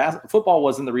 football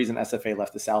wasn't the reason SFA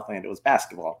left the Southland. It was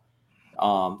basketball.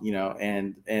 But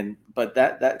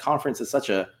that conference is such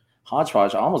a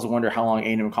hodgepodge. I almost wonder how long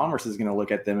A&M Commerce is going to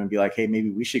look at them and be like, hey,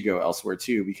 maybe we should go elsewhere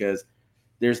too, because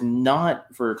there's not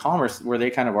for Commerce where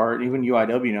they kind of are, even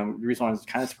UIW, the reason why I was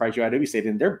kind of surprised UIW stayed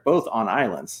in, they're both on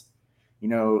islands.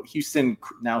 Houston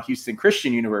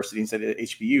Christian University instead of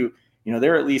HBU,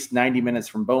 they're at least 90 minutes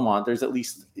from Beaumont. There's at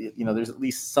least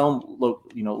some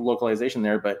localization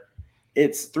there, but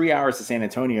it's 3 hours to San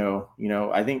Antonio.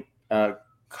 I think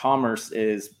Commerce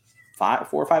is 4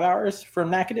 or 5 hours from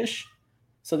Natchitoches.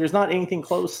 So there's not anything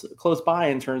close by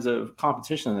in terms of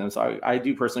competition in them. So I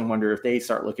do personally wonder if they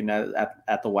start looking at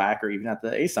the WAC or even at the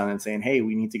ASUN and saying, hey,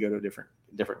 we need to go to a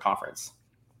different conference.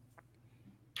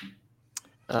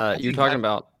 You're talking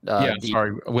about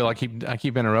sorry, Will. I keep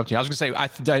interrupting. I was going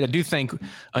to say I do think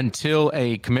until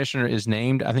a commissioner is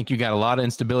named, I think you got a lot of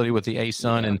instability with the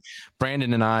ASUN. And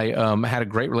Brandon and I had a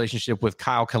great relationship with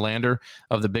Kyle Callander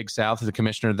of the Big South, the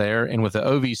commissioner there, and with the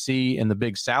OVC and the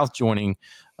Big South joining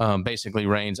basically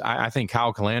reigns. I think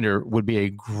Kyle Callander would be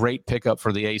a great pickup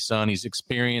for the ASUN. He's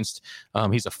experienced.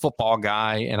 He's a football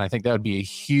guy, and I think that would be a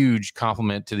huge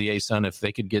compliment to the ASUN if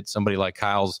they could get somebody like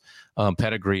Kyle's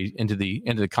pedigree into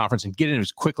the conference and get in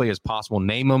as quickly as possible.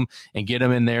 Name them and get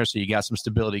them in there, so you got some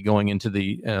stability going into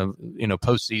the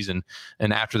postseason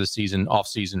and after the season, off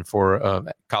season for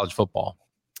college football.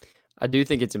 I do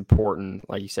think it's important,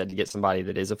 like you said, to get somebody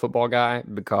that is a football guy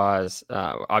because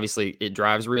obviously it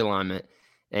drives realignment.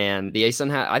 And the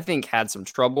ASUN, I think, had some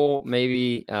trouble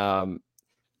maybe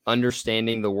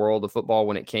understanding the world of football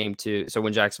when it came to – so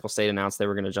when Jacksonville State announced they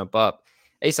were going to jump up,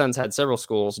 ASUN's had several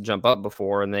schools jump up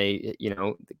before, and they,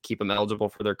 keep them eligible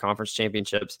for their conference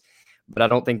championships. But I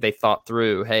don't think they thought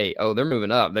through, hey, they're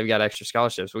moving up. They've got extra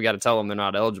scholarships. We got to tell them they're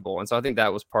not eligible. And so I think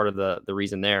that was part of the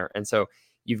reason there. And so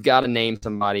you've got to name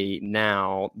somebody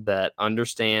now that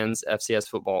understands FCS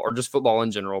football or just football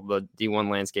in general, the D1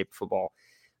 landscape of football,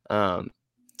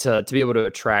 to be able to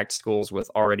attract schools with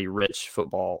already rich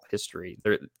football history.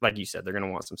 They're, like you said, they're going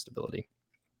to want some stability.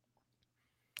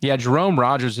 Yeah, Jerome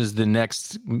Rogers is the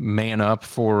next man up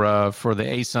for the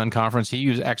ASUN conference.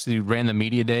 He actually ran the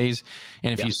media days,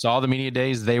 and if you saw the media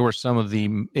days, it was some of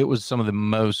the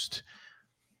most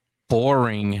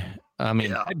boring. I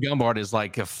mean, Ted Gumbard is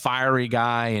like a fiery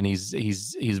guy, and he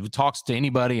talks to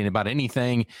anybody and about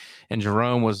anything. And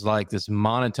Jerome was like this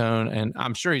monotone, and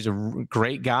I'm sure he's a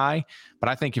great guy. But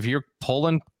I think if you're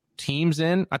pulling teams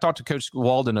in, I talked to Coach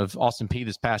Walden of Austin Peay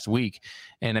this past week,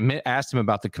 and I asked him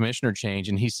about the commissioner change,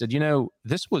 and he said,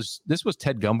 this was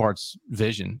Ted Gumbard's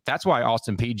vision. That's why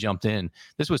Austin Peay jumped in.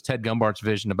 This was Ted Gumbard's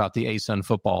vision about the ASUN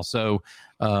football. So,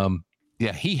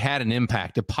 he had an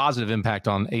impact, a positive impact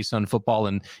on ASUN football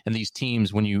and these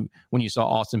teams. When you saw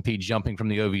Austin Peay jumping from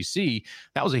the OVC,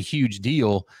 that was a huge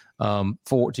deal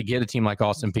to get a team like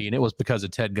Austin Peay, and it was because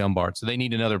of Ted Gumbard. So they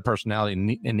need another personality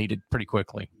and need it pretty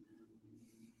quickly.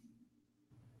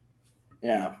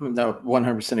 Yeah, no,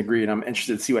 100% agree. And I'm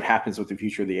interested to see what happens with the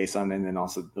future of the ASUN and then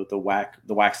also the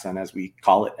WACSUN as we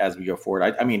call it as we go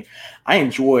forward. I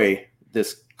enjoy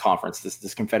this conference,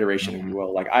 this confederation, if you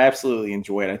will. Like, I absolutely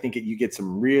enjoy it. I think you get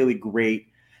some really great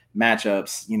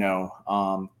matchups,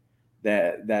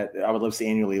 that I would love to see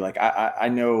annually. Like, I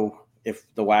know if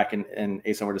the WAC and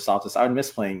ASUN were to stop this, I would miss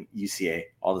playing UCA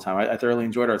all the time. I thoroughly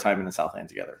enjoyed our time in the Southland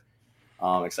together.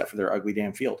 Except for their ugly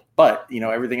damn field. But,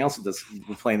 everything else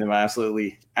playing them, I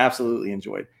absolutely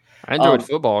enjoyed. I enjoyed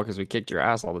football because we kicked your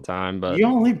ass all the time. But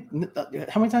how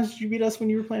many times did you beat us when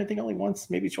you were playing? I think only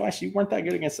once, maybe twice. You weren't that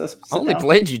good against us. I only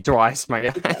played you twice, my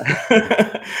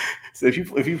guy. So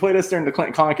if you played us during the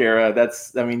Clinton Conk era,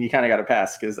 you kind of got to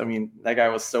pass because, that guy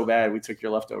was so bad. We took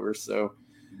your leftovers. So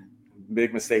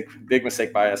big mistake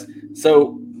by us.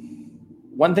 So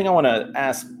one thing I want to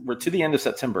ask, we're to the end of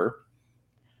September.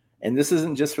 and this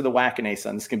isn't just for the WAC and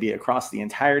ASUN, this can be across the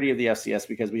entirety of the FCS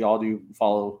because we all do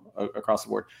follow across the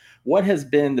board. What has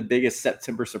been the biggest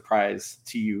September surprise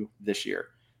to you this year?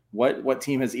 What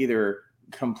team has either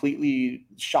completely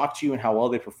shocked you in how well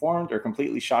they performed or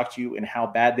completely shocked you in how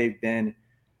bad they've been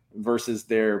versus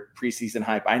their preseason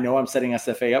hype? I know I'm setting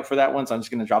SFA up for that one, so I'm just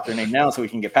going to drop their name now so we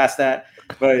can get past that.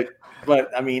 But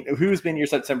I mean, who's been your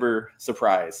September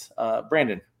surprise?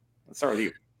 Brandon, let's start with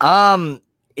you.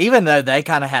 Even though they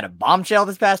kind of had a bombshell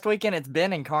this past weekend, it's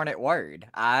been Incarnate Word.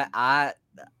 I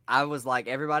was like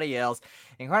everybody else.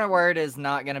 Incarnate Word is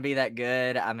not going to be that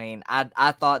good. I mean,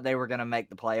 I thought they were going to make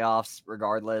the playoffs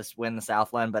regardless, win the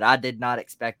Southland, but I did not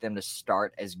expect them to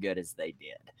start as good as they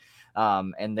did.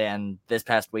 And then this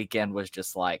past weekend was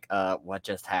just like, what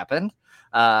just happened?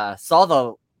 Saw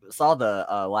the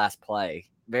last play.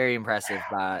 Very impressive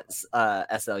by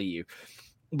SLU,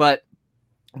 but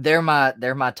they're my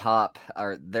top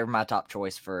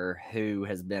choice for who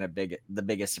has been the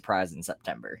biggest surprise in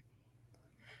September.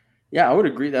 Yeah, I would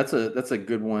agree. That's a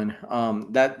good one.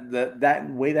 That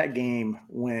way that game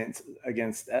went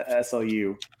against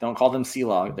SLU. Don't call them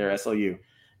C-Log. They're SLU.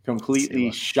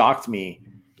 Completely shocked me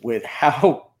with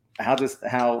how first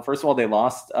of all they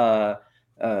lost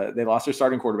their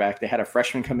starting quarterback. They had a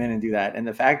freshman come in and do that, and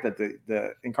the fact that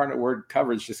the Incarnate Word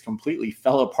coverage just completely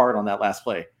fell apart on that last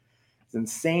play. It's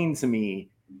insane to me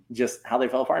just how they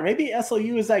fell apart. Maybe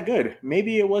SLU is that good.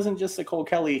 Maybe it wasn't just a Cole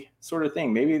Kelly sort of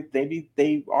thing. Maybe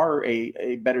they are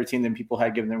a better team than people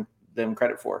had given them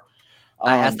credit for.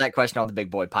 I asked that question on the Big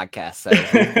Boy podcast, so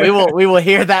we will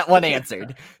hear that one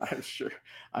answered. I'm sure.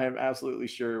 I am absolutely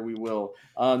sure we will.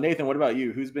 Nathan, what about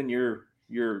you? Who's been your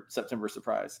September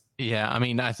surprise? Yeah, I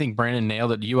mean, I think Brandon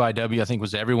nailed it. UIW, I think,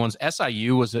 was everyone's.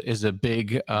 SIU is a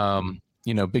big,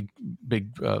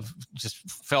 just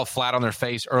fell flat on their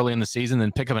face early in the season,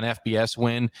 then pick up an FBS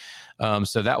win.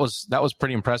 So that was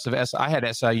pretty impressive. I had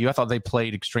SIU. I thought they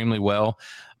played extremely well.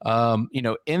 For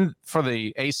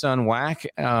the ASUN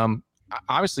WAC,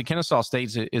 obviously Kennesaw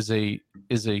State is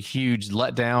a huge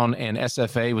letdown, and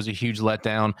SFA was a huge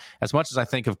letdown. As much as I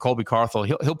think of Colby Carthel,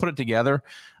 he'll put it together.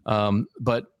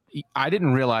 But I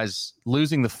didn't realize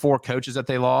losing the 4 coaches that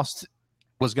they lost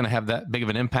was going to have that big of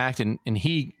an impact. And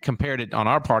he compared it on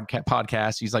our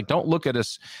podcast. He's like, don't look at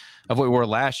us of what we were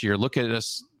last year. Look at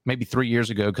us maybe 3 years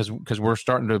ago, because we're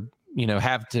starting to,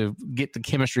 have to get the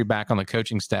chemistry back on the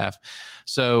coaching staff.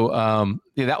 So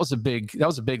that was a big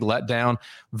letdown.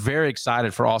 Very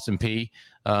excited for Austin Peay.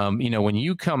 When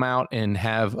you come out and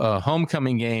have a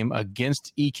homecoming game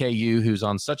against EKU, who's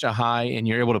on such a high, and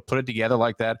you're able to put it together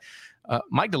like that.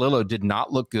 Mike DeLillo did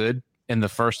not look good in the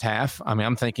first half. I mean,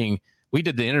 I'm thinking, we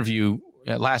did the interview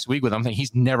last week with him. I'm thinking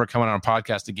he's never coming on our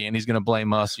podcast again. He's going to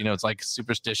blame us. It's like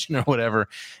superstition or whatever.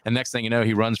 And next thing you know,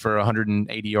 he runs for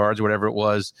 180 yards or whatever it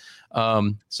was.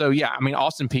 Austin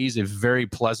Peay is a very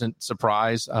pleasant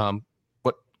surprise.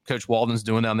 What Coach Walden's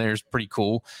doing down there is pretty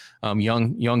cool.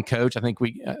 Young coach. I think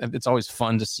it's always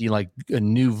fun to see like a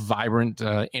new, vibrant,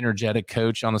 energetic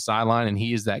coach on the sideline, and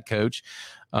he is that coach.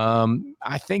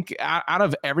 I think out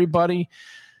of everybody,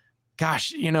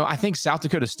 gosh, I think South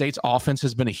Dakota State's offense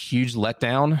has been a huge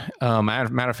letdown.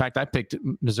 Matter of fact, I picked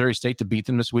Missouri State to beat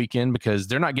them this weekend because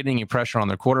they're not getting any pressure on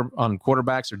their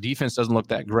quarterbacks. Their defense doesn't look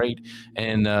that great,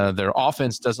 and their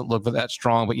offense doesn't look that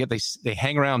strong. But yet they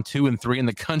hang around 2 and 3 in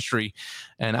the country,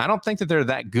 and I don't think that they're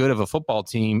that good of a football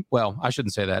team. Well, I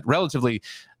shouldn't say that. Relatively,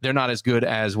 they're not as good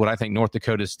as what I think North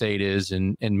Dakota State is,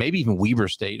 and maybe even Weber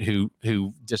State,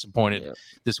 who disappointed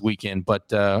this weekend.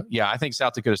 But I think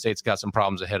South Dakota State's got some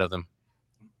problems ahead of them.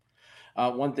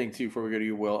 One thing too, before we go to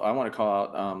you, Will, I want to call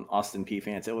out Austin Peay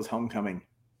fans. It was homecoming,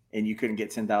 and you couldn't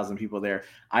get 10,000 people there.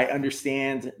 I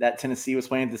understand that Tennessee was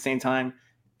playing at the same time,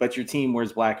 but your team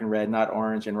wears black and red, not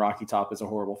orange, and Rocky Top is a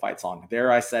horrible fight song.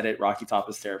 There, I said it. Rocky Top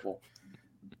is terrible.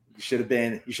 You should have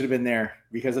been there.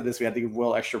 Because of this, we had to give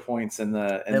Will extra points in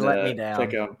the let me down.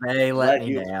 They let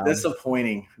me down.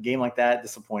 Disappointing. A game like that,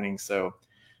 disappointing. So,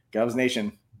 Govs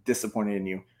Nation, disappointed in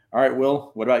you. All right,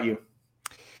 Will, what about you?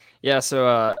 Yeah,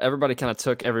 so everybody kind of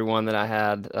took everyone that I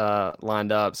had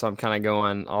lined up, so I'm kind of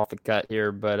going off the gut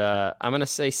here, but I'm going to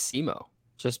say SEMO,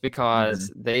 just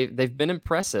because they've been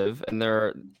impressive, and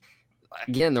they're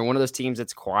one of those teams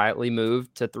that's quietly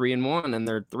moved to 3-1, and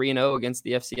they're 3-0 against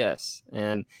the FCS,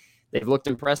 and they've looked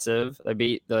impressive.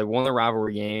 They won the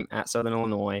rivalry game at Southern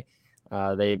Illinois.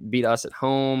 They beat us at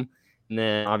home, and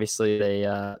then obviously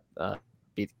they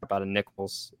beat the crap out of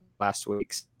Nichols last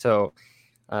week. So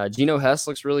Geno Hess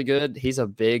looks really good. He's a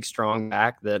big, strong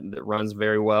back that runs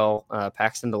very well.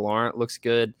 Paxton DeLaurent looks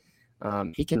good.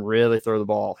 He can really throw the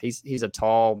ball. He's a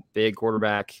tall, big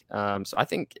quarterback. So I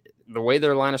think the way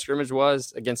their line of scrimmage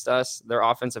was against us, their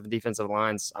offensive and defensive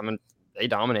lines, they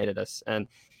dominated us, and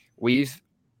we've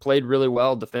played really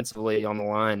well defensively on the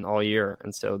line all year,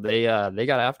 and so they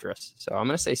got after us. So I'm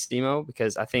going to say SEMO,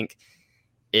 because I think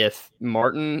if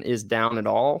Martin is down at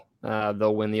all,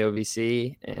 they'll win the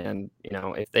OVC, and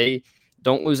if they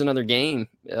don't lose another game,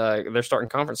 they're starting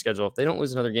conference schedule. If they don't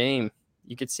lose another game,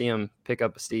 you could see them pick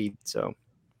up a seed. So I'm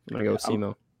going to go with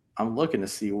SEMO. I'm looking to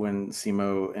see when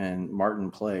SEMO and Martin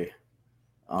play.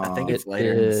 I think it's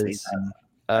later in the season.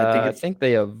 I think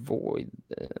they avoid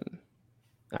them,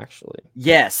 actually.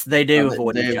 Yes, they do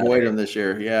avoid They avoid them this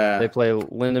year, yeah. They play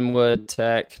Lindenwood,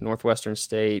 Tech, Northwestern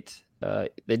State.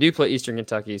 They do play Eastern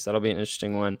Kentucky, so that'll be an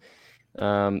interesting one.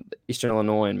 Eastern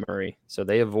Illinois and Murray. So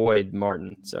they avoid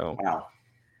Martin. So wow.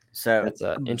 So that's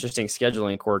an interesting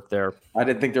scheduling quirk there. I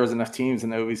didn't think there was enough teams in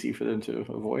the OVC for them to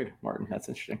avoid Martin. That's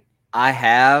interesting. I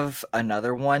have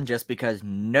another one just because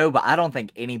I don't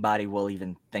think anybody will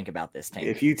even think about this team.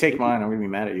 If you take mine, I'm going to be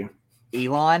mad at you.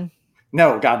 Elon?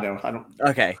 No, God, no. I don't.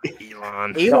 Okay.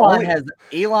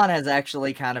 Elon has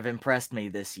actually kind of impressed me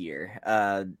this year.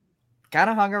 Kind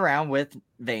of hung around with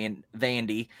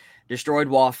Vandy, destroyed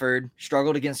Wofford,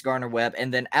 struggled against Gardner-Webb,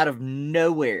 and then out of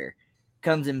nowhere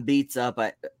comes and beats a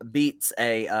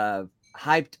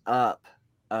hyped up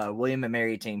William and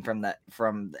Mary team from the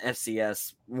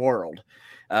FCS world.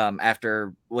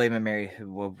 After William and Mary,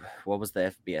 what was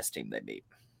the FBS team they beat?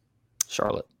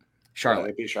 Charlotte. Yeah,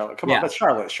 they beat Charlotte. Come on, but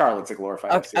Charlotte's a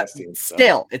glorified FCS team. So.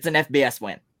 Still, it's an FBS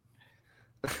win.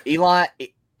 Elon.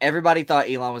 Everybody thought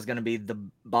Elon was going to be the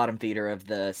bottom feeder of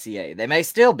the CA. They may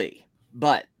still be,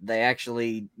 but they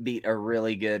actually beat a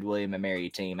really good William and Mary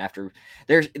team. After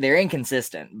they're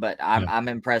inconsistent, but I'm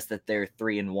impressed that they're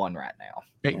 3-1 right now.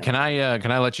 Hey, can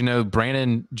I let you know,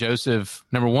 Brandon Joseph,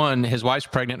 number one, his wife's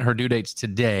pregnant. Her due date's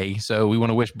today, so we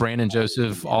want to wish Brandon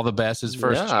Joseph all the best. His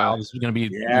first child is going to be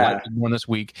born this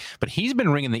week, but he's been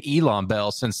ringing the Elon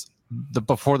bell since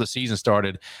before the season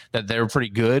started, that they were pretty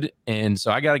good, and so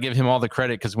I got to give him all the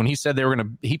credit, because when he said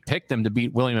he picked them to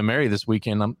beat William and Mary this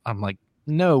weekend, I'm like,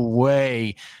 no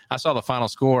way. I saw the final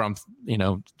score. I'm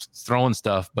throwing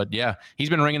stuff, but yeah, he's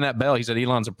been ringing that bell. He said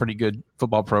Elon's a pretty good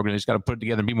football program. He's got to put it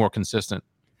together and be more consistent.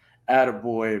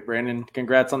 Attaboy, Brandon.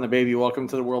 Congrats on the baby. Welcome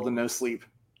to the world of no sleep.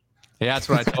 Yeah, that's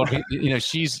what I told him.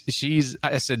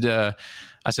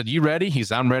 I said, you ready? He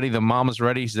said, I'm ready. The mama's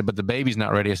ready. He said, but the baby's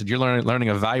not ready. I said, you're learning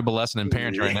a valuable lesson in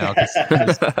parenting right now.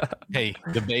 Hey,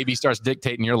 the baby starts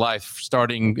dictating your life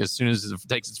starting as soon as it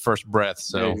takes its first breath.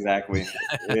 So exactly.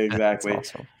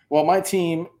 Awesome. Well, my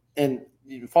team, and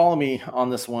you follow me on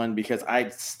this one, because I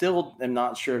still am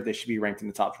not sure if they should be ranked in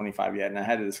the top 25 yet. And I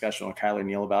had a discussion with Kyler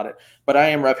Neal about it, but I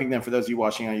am repping them for those of you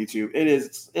watching on YouTube. It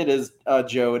is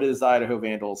Joe. It is Idaho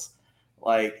Vandals.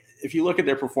 Like, if you look at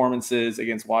their performances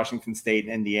against Washington State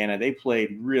and Indiana, they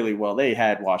played really well. They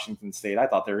had Washington State. I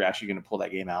thought they were actually going to pull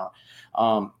that game out.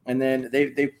 And then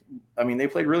they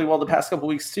played really well the past couple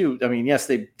weeks too. I mean, yes,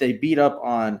 they beat up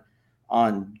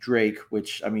on Drake,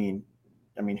 which I mean,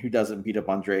 who doesn't beat up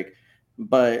on Drake?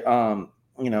 But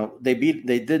they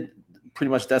did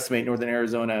pretty much decimate Northern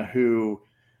Arizona, who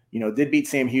did beat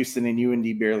Sam Houston, and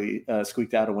UND barely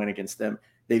squeaked out a win against them.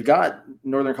 They've got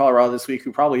Northern Colorado this week,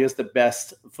 who probably is the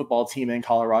best football team in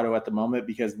Colorado at the moment,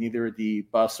 because neither the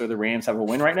Buffs or the Rams have a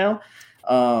win right now.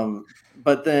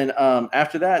 But then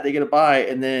after that, they get a bye.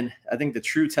 And then I think the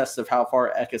true test of how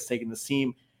far Eck has taken this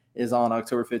team is on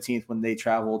October 15th, when they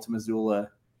travel to Missoula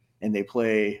and they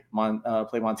play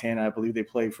Montana. I believe they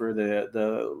play for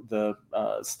the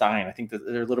Stein. I think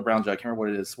they're Little Brown Jug. I can't remember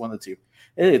what it is. One of the two.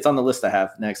 It's on the list I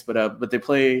have next. But they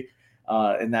play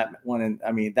in that one, and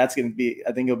I mean, that's going to be,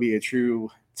 I think it'll be a true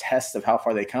test of how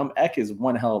far they come. Eck is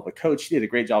one hell of a coach. He did a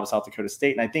great job at South Dakota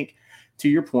State, and I think, to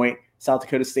your point, South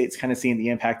Dakota State's kind of seeing the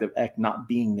impact of Eck not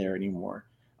being there anymore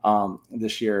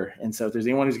this year. And so, if there's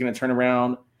anyone who's going to turn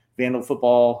around Vandal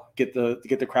football, get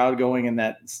the crowd going in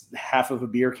that half of a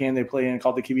beer can they play in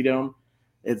called the Kiwi Dome,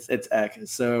 it's Eck.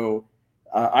 So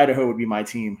Idaho would be my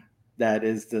team. That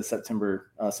is the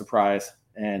September surprise,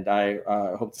 and I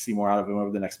hope to see more out of them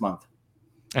over the next month.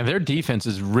 And their defense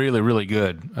is really, really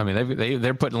good. I mean,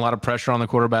 they're putting a lot of pressure on the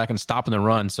quarterback and stopping the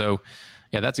run. So,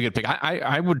 yeah, that's a good pick.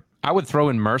 I would throw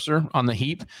in Mercer on the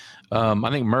heap. I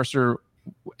think Mercer.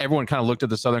 Everyone kind of looked at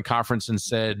the Southern Conference and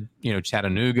said,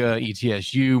 Chattanooga,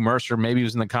 ETSU, Mercer maybe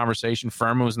was in the conversation.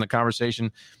 Furman was in the conversation.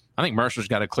 I think Mercer's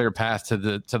got a clear path to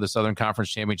the Southern Conference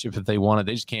championship if they want it.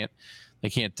 They just can't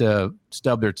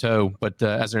stub their toe. But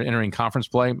as they're entering conference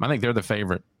play, I think they're the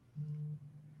favorite.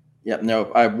 Yep,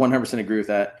 no, I 100% agree with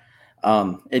that.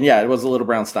 And yeah, it was a little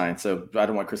Brown Stein. So I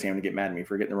don't want Chris Hammond to get mad at me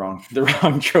for getting the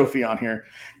wrong trophy on here.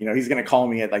 He's going to call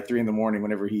me at like 3 a.m.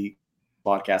 whenever he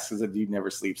podcasts, because the dude never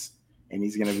sleeps. And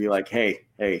he's going to be like, hey,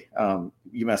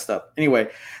 you messed up. Anyway,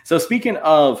 so speaking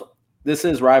of, this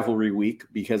is rivalry week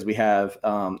because we have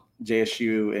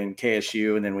JSU and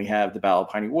KSU, and then we have the Battle of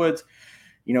Piney Woods.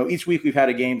 Each week we've had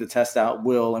a game to test out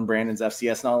Will and Brandon's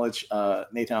FCS knowledge.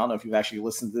 Nathan, I don't know if you've actually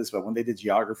listened to this, but when they did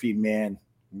geography, man,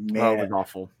 it was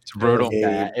awful. It's brutal.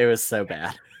 It was so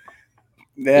bad.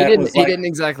 He didn't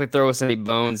exactly throw us any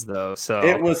bones, though. So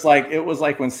it was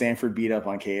like when Sanford beat up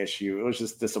on KSU. It was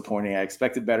just disappointing. I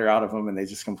expected better out of them, and they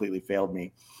just completely failed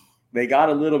me. They got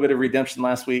a little bit of redemption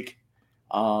last week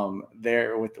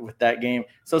there with that game.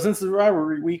 So since it's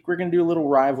rivalry week, we're going to do a little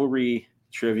rivalry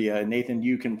trivia. Nathan,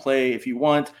 you can play if you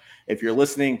want. If you're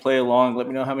listening, play along. Let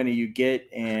me know how many you get,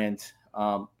 and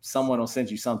someone will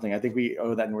send you something. I think we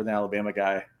owe that Northern Alabama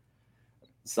guy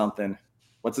something.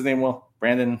 What's his name, Will?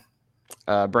 Brandon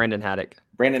Haddock.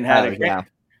 Brandon Haddock. Yeah.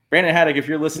 Brandon Haddock, if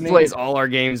you're listening. He plays all our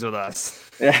games with us.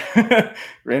 Yeah.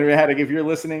 Brandon Haddock, if you're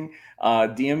listening,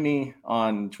 DM me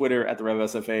on Twitter at the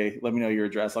RevSFA. Let me know your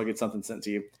address. I'll get something sent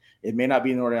to you. It may not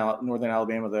be Northern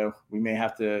Alabama, though. We may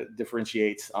have to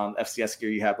differentiate on FCS gear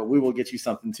you have, but we will get you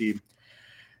something to you.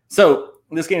 So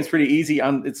this game is pretty easy.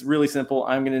 It's really simple.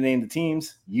 I'm going to name the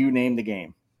teams. You name the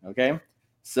game. Okay?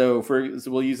 So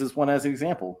we'll use this one as an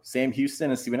example. Sam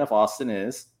Houston and Stephen F. Austin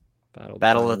is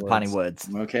Battle of the Piney Woods.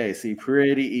 Okay, see,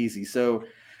 pretty easy. So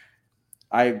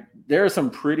there are some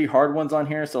pretty hard ones on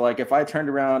here. So like if I turned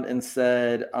around and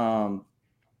said,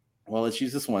 let's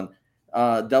use this one,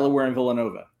 Delaware and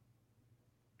Villanova.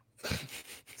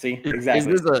 See,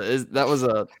 exactly. That was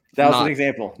an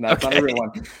example. No, it's not a real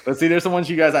one. But see, there's some ones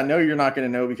you guys I know you're not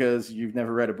going to know because you've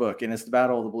never read a book, and it's the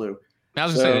Battle of the Blue. I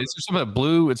was going to say, is there some of the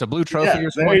blue? It's a blue trophy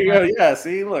or something. There you go. Yeah,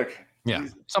 see, look. Yeah,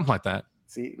 something like that.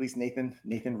 See, at least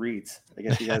Nathan reads. I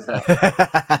guess you guys know.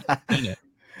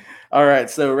 All right,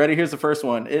 so ready? Here's the first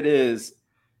one. It is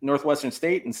Northwestern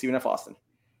State and Stephen F. Austin.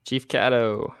 Chief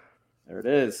Caddo. There it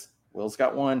is. Will's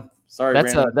got one. Sorry,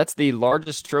 Brandon. That's the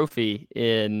largest trophy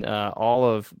in all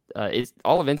of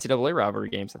NCAA rivalry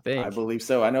games, I think. I believe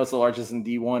so. I know it's the largest in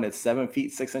D1. It's 7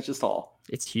 feet 6 inches tall.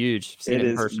 It's huge. It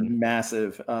is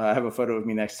massive. I have a photo of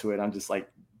me next to it. I'm just like,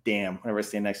 damn. Whenever I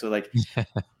stand next to it, like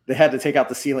they had to take out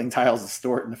the ceiling tiles to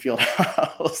store it in the field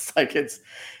house. Like it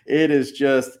is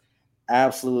just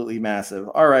absolutely massive.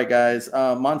 All right, guys.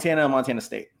 Montana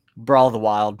State. Brawl of the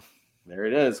Wild. There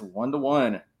it is.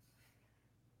 1-1.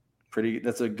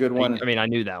 That's a good one. I mean, I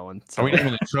knew that one. So. Are we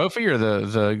naming the trophy or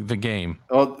the game?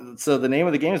 Oh, so the name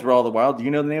of the game is Brawl of the Wild. Do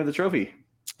you know the name of the trophy?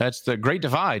 That's the Great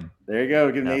Divide. There you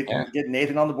go. Get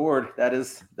Nathan on the board. That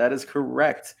is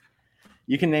correct.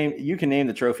 You can name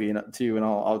the trophy too, and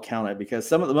I'll count it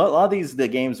because a lot of the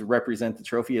games represent the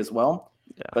trophy as well.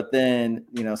 Yeah. But then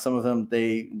some of them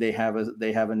they have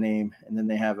a name, and then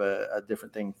they have a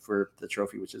different thing for the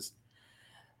trophy, which is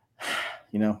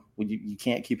you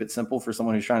can't keep it simple for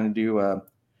someone who's trying to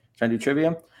do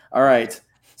trivia. All right.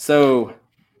 So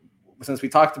since we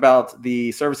talked about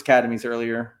the service academies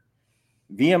earlier,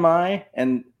 VMI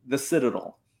and the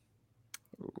Citadel.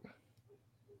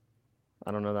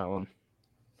 I don't know that one.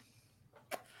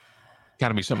 Got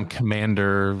to be something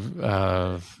commander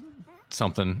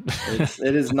something.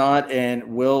 It is not. And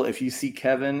Will, if you see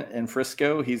Kevin in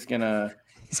Frisco, he's gonna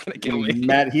kill you.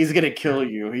 Matt, he's gonna kill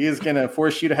you. He is gonna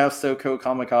force you to have SoCo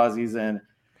kamikazes, and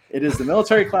it is the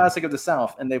military classic of the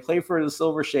South, and they play for the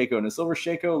Silver Shako, and the Silver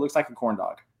Shako looks like a corn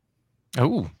dog.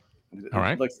 Oh, all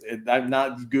right. I've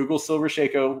not Google Silver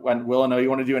Shako. And Will, I know you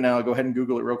want to do it now. Go ahead and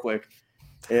Google it real quick.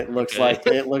 It looks like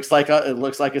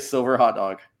a silver hot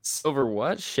dog. Silver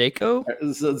what? Shako?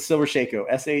 Silver Shako.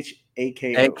 SHAKO.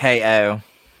 AKO.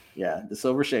 Yeah, the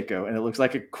Silver Shako, and it looks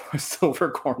like a silver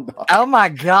corn dog. Oh my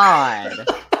god!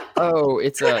 Oh,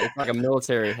 it's like a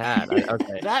military hat.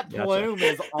 Okay, that plume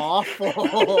is awful.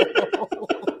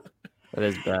 That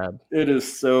is bad. It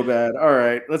is so bad. All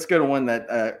right, let's go to one that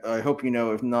I hope you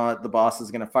know. If not, the boss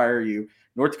is going to fire you.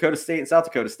 North Dakota State and South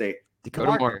Dakota State.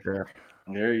 Dakota Marker.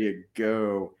 There you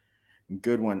go.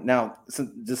 Good one. Now,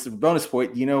 just a bonus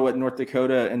point. You know what North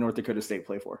Dakota and North Dakota State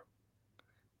play for?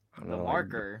 The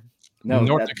marker. No,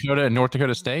 North Dakota and North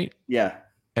Dakota State? Yeah.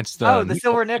 It's the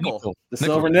silver nickel. The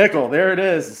silver nickel. There it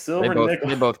is. The silver nickel.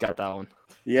 They both got that one.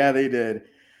 Yeah, they did.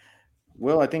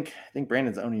 Well, I think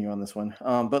Brandon's owning you on this one.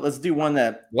 But let's do one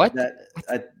that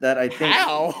I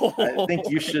think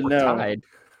you should know. Tied.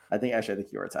 I think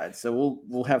you are tied. So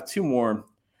we'll have two more.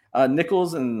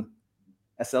 Nichols and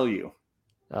SLU.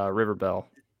 River Bell.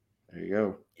 There you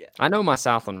go. Yeah. I know my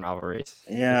Southland rivalries.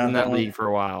 Yeah. In that league for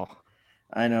a while.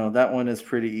 I know that one is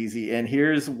pretty easy. And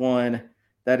here's one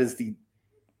that is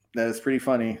pretty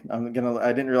funny. I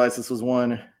didn't realize this was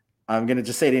one. I'm gonna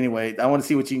just say it anyway. I want to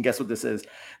see what you can guess what this is.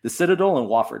 The Citadel and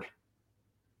Wofford.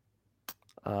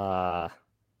 I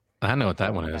know what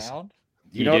that one is.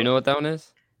 You do know what that one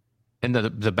is? In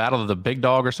the Battle of the Big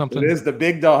Dog or something? It is the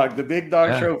Big Dog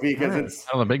trophy, because it's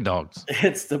the Big Dogs.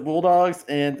 It's the Bulldogs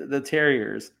and the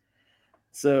Terriers.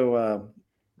 So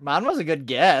mine was a good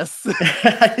guess.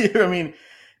 I mean,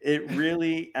 it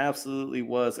really absolutely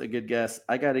was a good guess.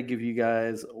 I got to give you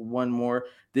guys one more.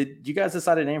 Did you guys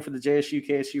decide a name for the JSU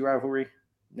KSU rivalry?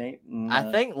 Nate?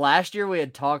 I think last year we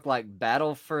had talked like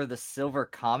Battle for the Silver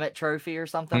Comet Trophy or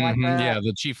something like that. Yeah,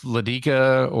 the Chief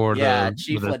Ladiga or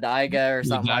Chief Ladiga or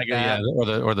something like that.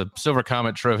 Yeah, or the Silver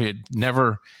Comet Trophy. It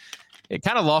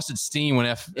kind of lost its steam when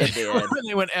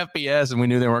they went FBS and we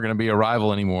knew they weren't going to be a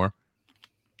rival anymore.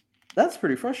 That's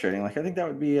pretty frustrating. Like, I think that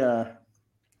would be I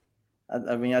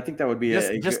think that would be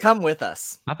just come with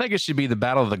us. I think it should be the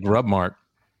Battle of the Grub Mart.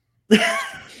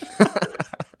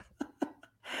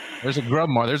 There's a Grub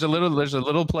Mart. There's a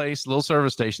little place, little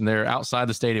service station there outside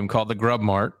the stadium called the Grub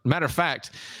Mart. Matter of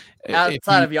fact,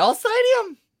 outside of y'all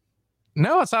stadium?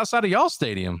 No, it's outside of y'all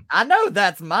stadium. I know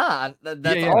that's mine.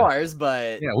 That's ours,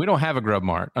 but we don't have a Grub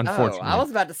Mart, unfortunately. I was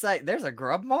about to say there's a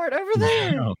Grub Mart over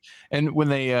there. No. And when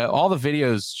they all the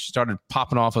videos started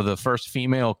popping off of the first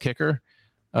female kicker,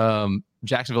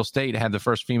 Jacksonville State had the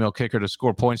first female kicker to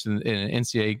score points in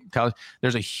NCAA college.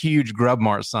 There's a huge Grub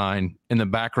Mart sign in the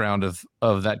background of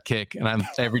that kick, and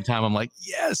every time I'm like,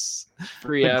 yes,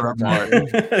 free advertising.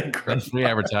 Free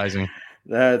advertising.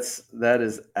 That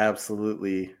is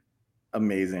absolutely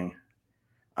amazing.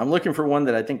 I'm looking for one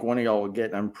that I think one of y'all will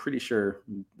get, and I'm pretty sure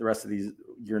the rest of these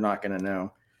you're not going to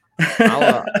know.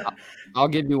 I'll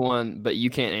give you one, but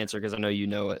you can't answer because I know you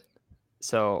know it.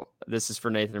 So this is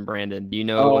for Nathan and Brandon. Do you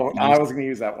know? I was going to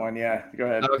use that one. Yeah, go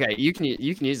ahead. Okay, you can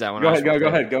use that one. Go ahead.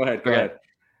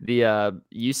 The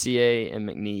UCA and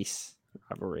McNeese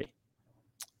rivalry.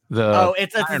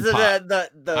 It's the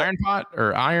Iron Pot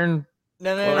or Iron.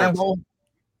 No. Iron Bowl?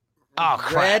 Oh,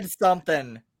 crap. Red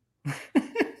something.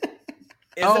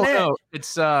 No,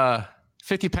 it's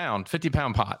 50 pound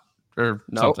pot or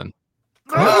something.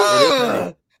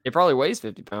 It probably weighs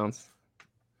 50 pounds.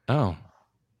 Oh.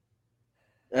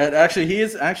 Nathan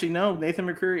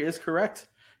McCreary is correct,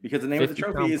 because the name of the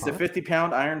trophy is the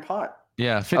 50-pound iron pot.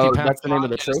 Yeah, 50 pounds. That's the name of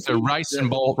the trophy. The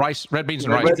red beans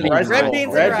and rice. Red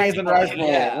beans and rice bowl.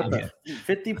 Yeah.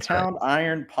 50-pound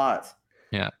iron pot.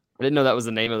 Yeah. I didn't know that was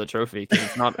the name of the trophy because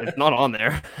it's not on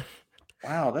there.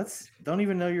 Wow, don't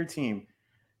even know your team.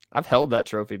 I've held that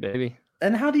trophy, baby.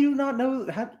 And how do you not know?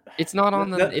 It's not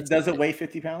on the. Does it weigh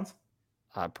 50 pounds?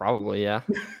 Probably, yeah.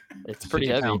 It's pretty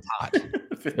heavy.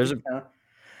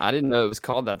 I didn't know it was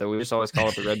called that, though. We just always call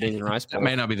it the red beans and rice bowl. That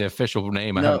may not be the official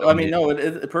name. No,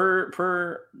 it per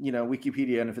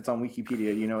Wikipedia, and if it's on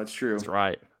Wikipedia, it's true. That's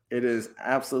right. It is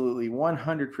absolutely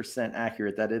 100%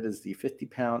 accurate that it is the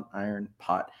 50-pound iron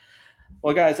pot.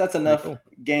 Well, guys, that's enough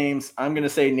games. I'm going to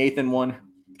say Nathan won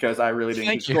because I really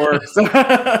didn't score. So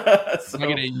I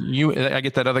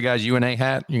get that other guy's UNA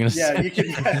hat. You're going to say. You can.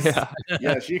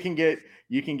 Yes, you can get.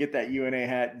 You can get that UNA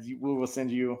hat. I will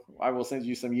send you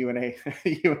some UNA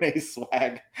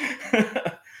swag.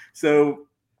 So,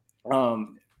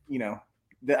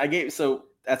 so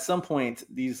at some point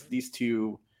these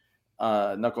two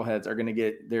knuckleheads are going to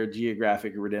get their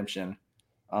geographic redemption.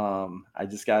 I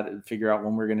just got to figure out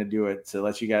when we're going to do it to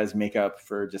let you guys make up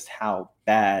for just how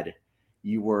bad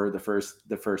you were the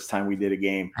first time we did a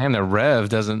game. And the Rev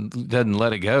doesn't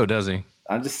let it go, does he?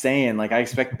 I'm just saying, I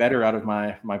expect better out of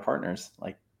my partners.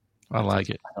 I like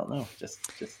it. I don't know. Just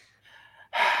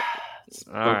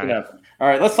all right. It up. All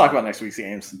right, let's talk about next week's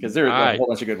games because there are a whole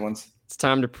bunch of good ones. It's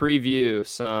time to preview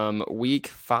some Week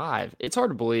 5. It's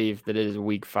hard to believe that it is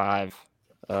Week 5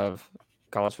 of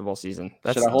college football season.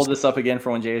 Should I hold this up again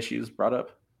for when JSU is brought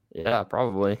up? Yeah,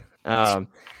 probably.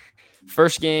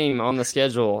 First game on the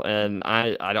schedule, and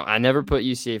I never put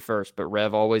UCA first, but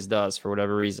Rev always does for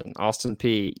whatever reason. Austin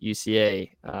Peay, UCA,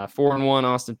 4-1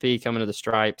 Austin Peay coming to the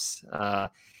Stripes.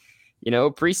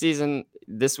 Preseason,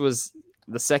 this was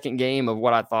the second game of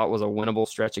what I thought was a winnable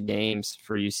stretch of games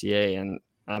for UCA, and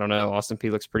I don't know, Austin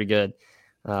Peay looks pretty good.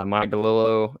 Mike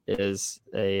DeLillo is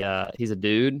he's a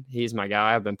dude. He's my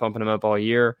guy. I've been pumping him up all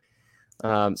year.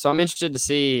 So I'm interested to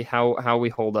see how we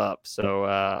hold up. So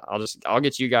I'll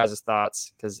get you guys'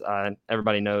 thoughts because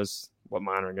everybody knows what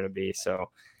mine are going to be. So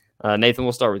Nathan,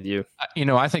 we'll start with you.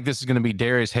 I think this is going to be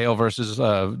Darius Hale versus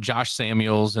Josh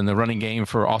Samuels in the running game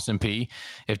for Austin Peay.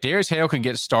 If Darius Hale can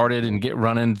get started and get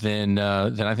running, then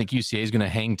I think UCA is going to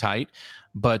hang tight.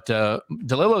 But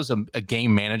DeLillo's a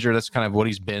game manager. That's kind of what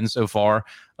he's been so far.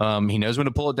 He knows when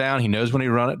to pull it down. He knows when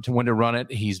to run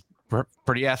it. He's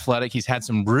pretty athletic. He's had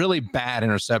some really bad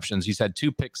interceptions. He's had 2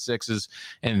 pick sixes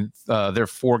in their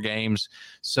 4 games.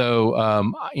 So,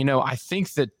 I think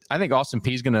Austin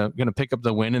Peay is going to pick up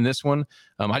the win in this one.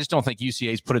 I just don't think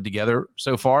UCA's put it together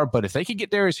so far. But if they could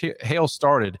get Darius Hale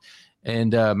started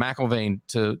and McIlvain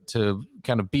to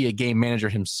kind of be a game manager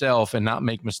himself and not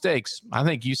make mistakes, I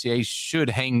think UCA should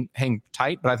hang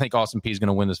tight. But I think Austin Peay is going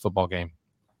to win this football game.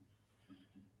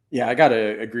 Yeah, I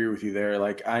gotta agree with you there.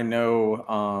 Like, I know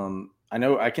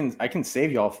I can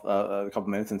save y'all a couple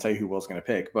minutes and tell you who Will's gonna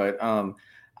pick, but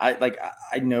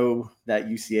I know that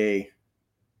UCA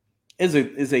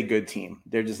is a good team.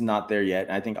 They're just not there yet.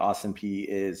 And I think Austin Peay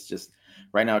is just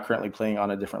right now currently playing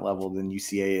on a different level than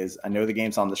UCA is. I know the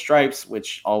game's on the stripes,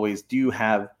 which always do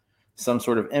have some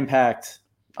sort of impact,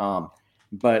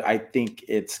 but I think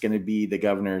it's going to be the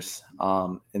Governors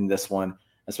in this one,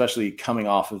 especially coming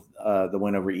off of the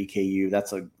win over EKU.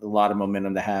 That's a lot of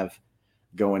momentum to have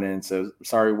going in. So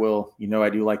sorry, Will. I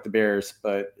do like the Bears,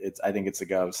 but I think it's the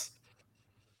Govs.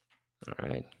 All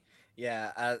right.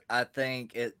 Yeah, I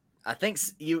think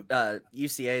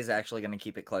UCA is actually going to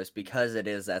keep it close because it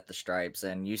is at the stripes,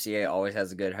 and UCA always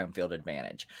has a good home field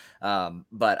advantage.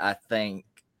 But I think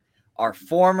our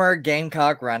former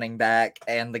Gamecock running back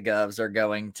and the Govs are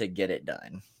going to get it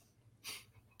done.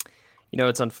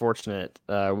 It's unfortunate.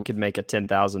 We could make a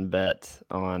 10,000 bet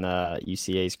on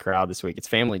UCA's crowd this week. It's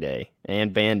Family Day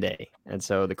and Band Day, and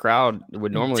so the crowd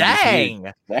would normally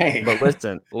Dang. But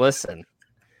listen.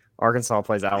 Arkansas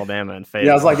plays Alabama in Fayetteville.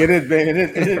 Yeah, I was like, it is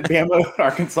Bama,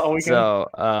 Arkansas weekend. So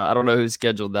I don't know who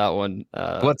scheduled that one.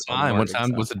 What time?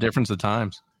 What's the difference of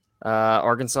times?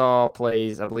 Arkansas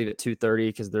plays, I believe, at 2:30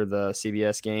 because they're the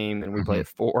CBS game, and we play at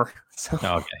 4. So.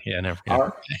 Oh, okay, yeah, never.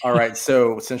 All right,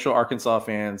 so Central Arkansas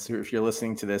fans, if you're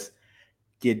listening to this,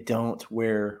 you don't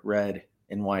wear red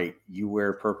and white. You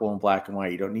wear purple and black and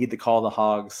white. You don't need to call the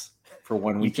Hogs for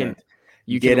one weekend.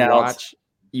 You can watch.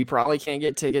 You probably can't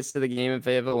get tickets to the game in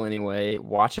Fayetteville anyway.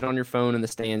 Watch it on your phone in the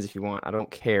stands if you want. I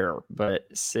don't care, but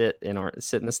sit in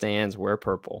the stands, wear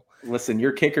purple. Listen,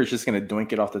 your kicker's just going to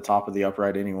doink it off the top of the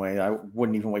upright anyway. I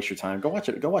wouldn't even waste your time. Go watch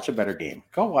it. Go watch a better game.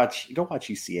 Go watch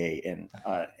UCA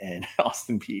and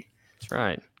Austin Peay. That's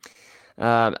right.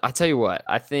 I tell you what,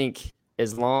 I think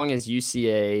as long as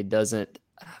UCA doesn't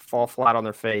fall flat on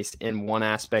their face in one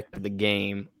aspect of the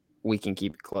game, we can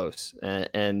keep it close.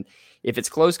 And if it's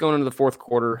close going into the fourth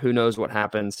quarter, who knows what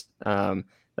happens?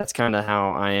 That's kind of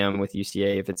how I am with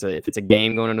UCA. If it's a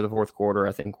game going into the fourth quarter,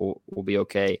 I think we'll be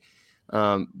okay.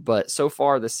 But so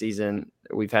far this season,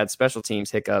 we've had special teams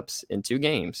hiccups in 2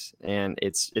 games, and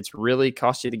it's really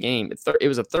cost you the game. It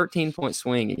was a 13-point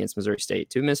swing against Missouri State,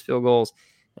 2 missed field goals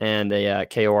and a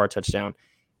KOR touchdown.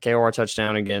 KOR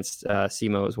touchdown against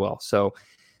SEMO as well. So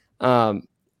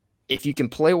if you can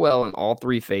play well in all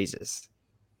 3 phases,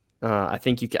 I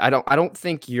think you can. I don't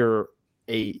think you're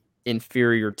a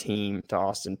inferior team to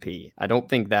Austin Peay. I don't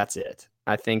think that's it.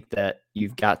 I think that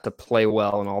you've got to play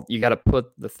well and you got to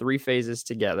put the 3 phases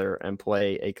together and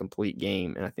play a complete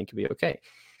game, and I think you'll be okay.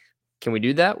 Can we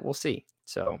do that? We'll see.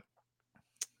 So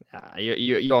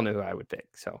you all know who I would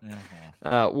pick. So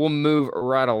we'll move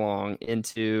right along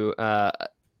into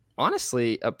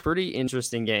honestly a pretty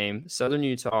interesting game. Southern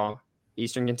Utah,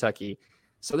 Eastern Kentucky.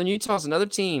 Southern Utah is another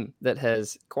team that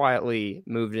has quietly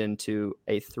moved into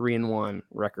a 3-1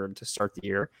 record to start the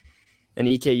year. And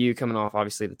EKU coming off,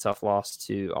 obviously, the tough loss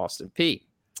to Austin Peay.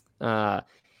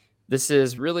 This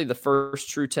is really the first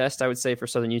true test, I would say, for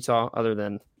Southern Utah, other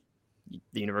than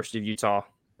the University of Utah.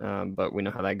 But we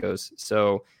know how that goes.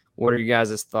 So what are you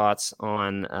guys' thoughts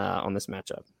on this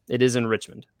matchup? It is in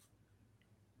Richmond.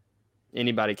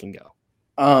 Anybody can go.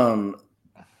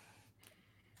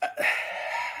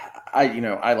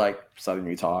 I like Southern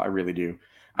Utah. I really do.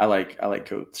 I like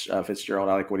Coach Fitzgerald.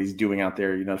 I like what he's doing out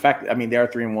there. The fact, they are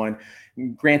 3-1.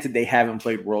 Granted, they haven't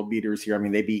played world beaters here.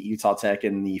 They beat Utah Tech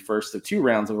in the first of 2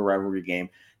 rounds of a rivalry game.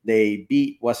 They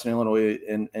beat Western Illinois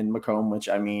in Macomb, which,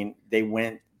 they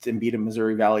went and beat a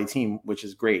Missouri Valley team, which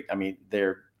is great.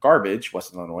 They're garbage,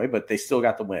 Western Illinois, but they still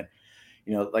got the win.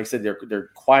 Like I said, they're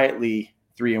quietly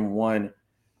 3-1.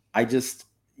 I just,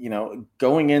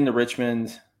 going into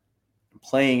Richmond,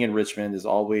 playing in Richmond is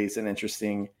always an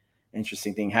interesting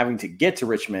thing. Having to get to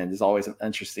Richmond is always an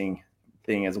interesting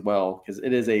thing as well, because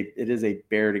it is a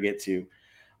bear to get to.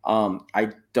 I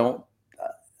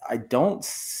don't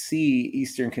see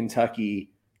Eastern Kentucky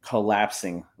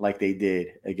collapsing like they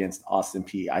did against Austin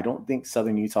Peay. I don't think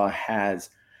Southern Utah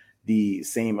has the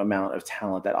same amount of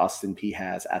talent that Austin Peay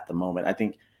has at the moment. I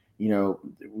think,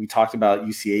 we talked about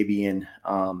UCA being,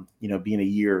 being a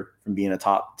year from being a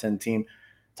top 10 team,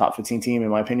 top 15 team. In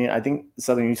my opinion, I think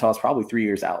Southern Utah is probably 3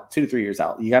 years out, 2 to 3 years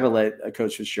out. You got to let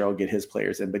Coach Fitzgerald get his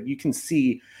players in, but you can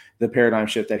see the paradigm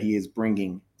shift that he is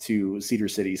bringing to Cedar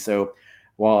City. So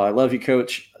while I love you,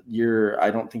 Coach,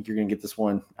 I don't think you're going to get this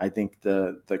one. I think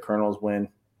the Colonels win.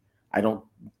 I don't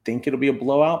think it'll be a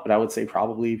blowout, but I would say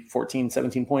probably 14,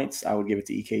 17 points. I would give it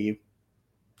to EKU.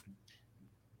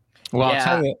 Well, I'll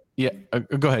tell you.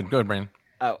 Go ahead, Brandon.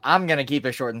 Oh, I'm going to keep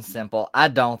it short and simple. I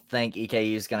don't think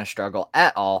EKU is going to struggle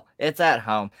at all. It's at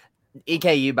home.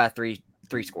 EKU by three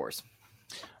scores.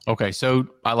 Okay, so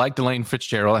I like Delane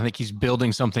Fitzgerald. I think he's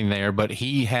building something there, but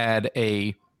he had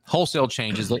a wholesale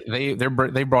changes. They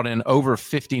brought in over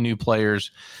 50 new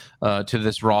players to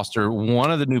this roster.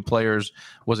 One of the new players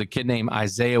was a kid named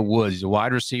Isaiah Woods. He's a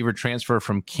wide receiver transfer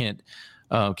from Kent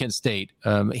State.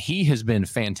 He has been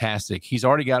fantastic. He's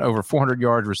already got over 400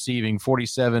 yards receiving,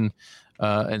 47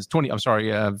 and 20. I'm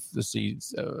sorry. Let's see.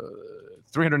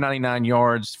 399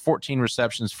 yards, 14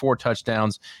 receptions, 4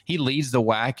 touchdowns. He leads the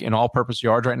WAC in all-purpose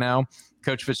yards right now.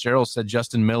 Coach Fitzgerald said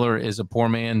Justin Miller is a poor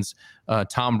man's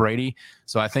Tom Brady.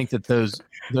 So I think that those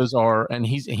are, and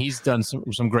he's done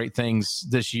some great things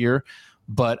this year,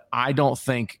 but I don't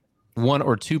think one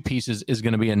or two pieces is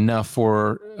going to be enough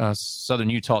for Southern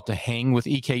Utah to hang with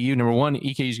EKU. Number one,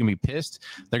 EKU is going to be pissed.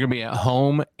 They're going to be at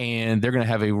home, and they're going to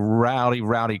have a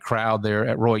rowdy crowd there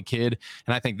at Roy Kidd,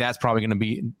 and I think that's probably going to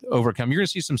be overcome. You're going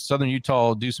to see some Southern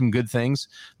Utah do some good things,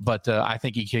 but I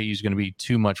think EKU is going to be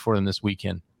too much for them this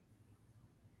weekend.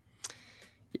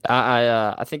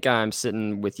 I think I'm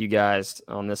sitting with you guys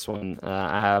on this one.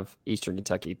 I have Eastern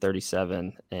Kentucky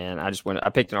 37, and I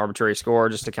picked an arbitrary score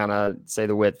just to kind of say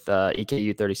the width.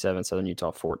 EKU 37, Southern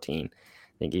Utah 14.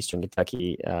 I think Eastern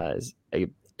Kentucky is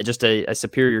just a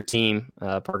superior team.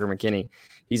 Parker McKinney,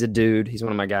 he's a dude. He's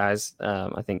one of my guys.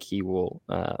 I think he will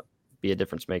be a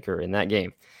difference maker in that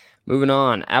game. Moving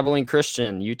on, Abilene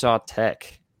Christian, Utah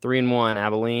Tech, 3-1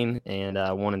 Abilene, and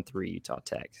 1-3 Utah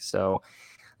Tech. So.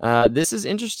 This is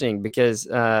interesting because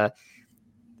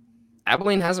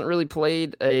Abilene hasn't really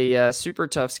played a super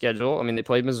tough schedule. I mean, they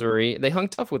played Missouri. They hung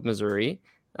tough with Missouri,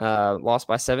 lost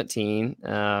by 17.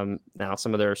 Now,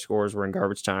 some of their scores were in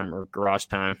garbage time or garage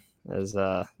time, as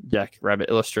Jack Rabbit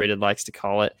Illustrated likes to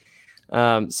call it.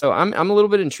 So I'm a little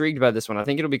bit intrigued by this one. I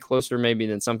think it'll be closer maybe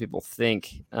than some people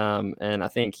think, and I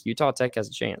think Utah Tech has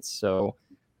a chance. So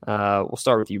we'll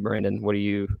start with you, Brandon. What do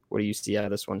you see out of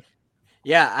this one?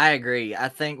 Yeah, I agree. I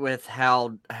think with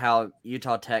how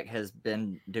Utah Tech has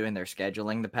been doing their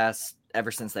scheduling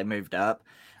ever since they moved up,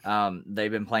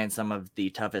 they've been playing some of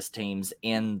the toughest teams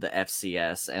in the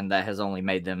FCS, and that has only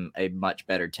made them a much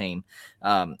better team.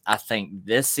 I think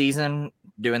this season,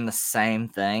 doing the same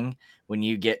thing when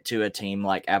you get to a team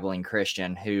like Abilene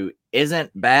Christian, who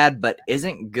isn't bad but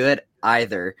isn't good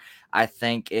either, I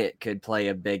think it could play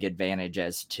a big advantage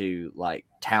as to like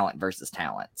talent versus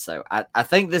talent. So I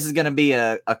think this is going to be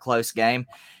a close game,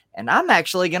 and I'm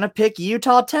actually going to pick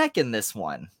Utah Tech in this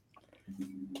one.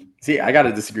 See, I got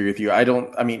to disagree with you.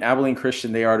 Abilene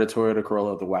Christian, they are the Toyota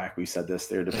Corolla of the WAC. We said this.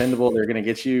 They're dependable. They're going to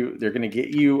get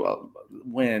you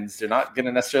wins. They're not going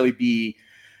to necessarily be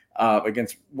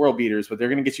against world beaters, but they're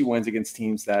going to get you wins against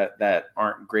teams that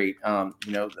aren't great.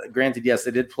 Granted, yes,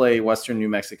 they did play Western New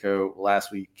Mexico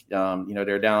last week. They're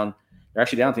actually down at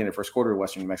the end of the first quarter of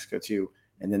Western New Mexico too,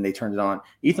 and then they turned it on.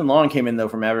 Ethan Long came in though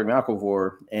from Maverick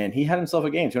McElvore, and he had himself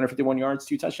a game, 251 yards,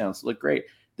 2 touchdowns. Looked great.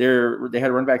 They had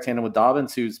a run back tandem with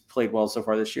Dobbins, who's played well so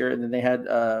far this year, and then they had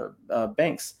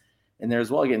Banks in there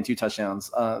as well, getting 2 touchdowns.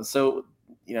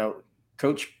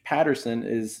 Coach Patterson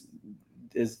is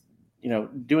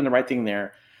doing the right thing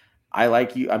there. I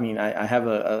like you. I mean, I have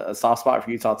a soft spot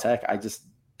for Utah Tech. I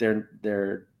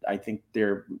think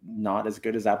they're not as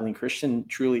good as Abilene Christian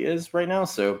truly is right now.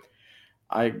 So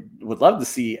I would love to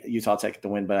see Utah Tech get the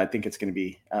win, but I think it's going to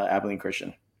be Abilene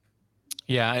Christian.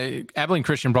 Yeah, Abilene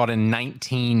Christian brought in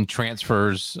 19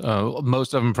 transfers,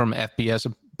 most of them from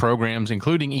FBS programs,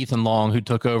 including Ethan Long, who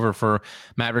took over for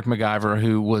Maverick McIver,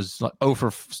 who was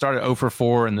started 0 for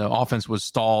 4, and the offense was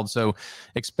stalled. So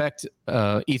expect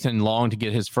Ethan Long to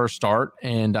get his first start,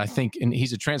 and I think, and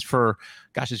he's a transfer.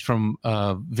 Gosh, he's from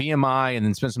VMI, and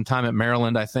then spent some time at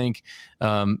Maryland, I think.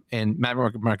 And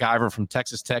Maverick McIver from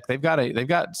Texas Tech. They've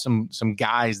got some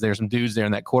guys there, some dudes there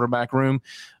in that quarterback room.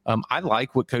 I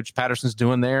like what Coach Patterson's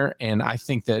doing there, and I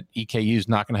think that EKU is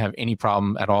not going to have any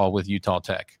problem at all with Utah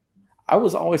Tech. I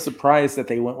was always surprised that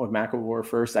they went with McElvore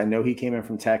first. I know he came in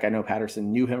from Tech. I know Patterson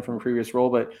knew him from a previous role,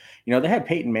 but they had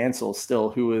Peyton Mansell still,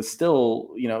 who was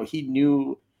still, he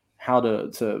knew how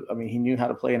to. I mean, he knew how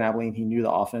to play in Abilene. He knew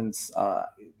the offense,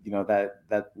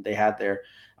 that they had there.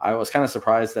 I was kind of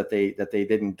surprised that they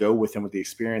didn't go with him with the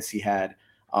experience he had.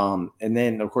 And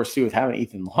then, of course, too, with having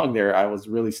Ethan Long there, I was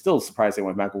really still surprised they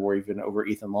went McElroy even over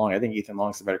Ethan Long. I think Ethan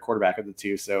Long's the better quarterback of the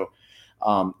two. So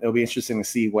it'll be interesting to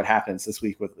see what happens this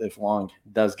week if Long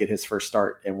does get his first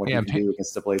start and what he can do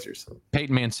against the Blazers.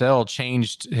 Peyton Mansell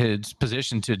changed his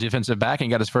position to defensive back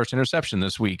and got his first interception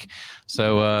this week.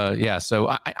 So, so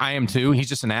I am too. He's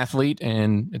just an athlete,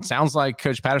 and it sounds like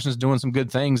Coach Patterson's doing some good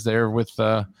things there with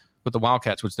the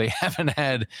Wildcats, which they haven't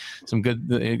had some good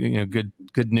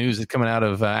news that's coming out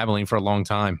of Abilene for a long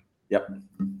time. Yep.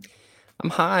 I'm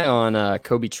high on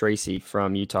Kobe Tracy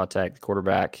from Utah Tech, the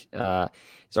quarterback.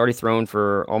 He's already thrown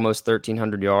for almost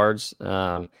 1,300 yards,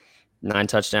 9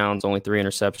 touchdowns, only 3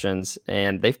 interceptions,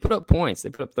 and they've put up points. They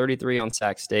put up 33 on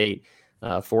Sac State,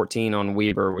 14 on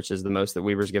Weber, which is the most that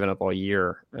Weber's given up all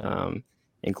year,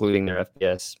 including their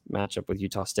FBS matchup with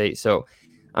Utah State. So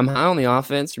I'm high on the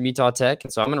offense from Utah Tech,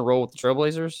 and so I'm going to roll with the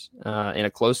Trailblazers in a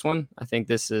close one. I think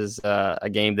this is a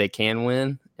game they can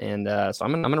win, and so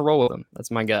I'm going to roll with them.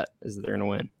 That's my gut, is that they're going to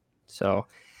win. So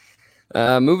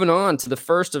moving on to the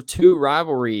first of 2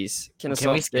 rivalries, Kennesaw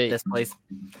Can we State. skip this, please?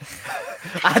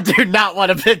 I do not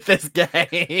want to pick this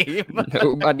game.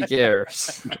 Nobody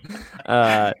cares.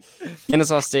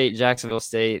 Kennesaw State, Jacksonville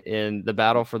State in the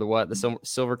battle for the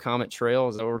Silver Comet Trail.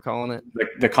 Is that what we're calling it?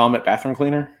 The Comet bathroom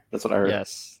cleaner? That's what I heard.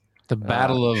 Yes. The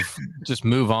battle of just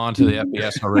move on to the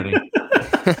FBS already.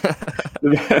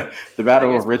 the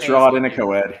battle of Rich Rod and a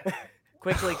co-ed.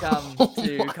 Quickly come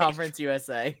to Conference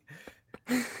USA.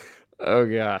 Oh,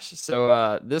 gosh.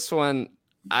 So this one,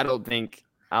 I don't think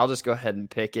 – I'll just go ahead and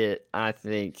pick it. I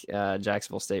think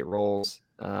Jacksonville State rolls.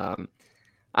 I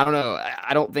don't know.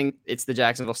 I don't think it's the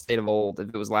Jacksonville State of old. If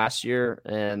it was last year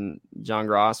and John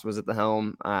Gross was at the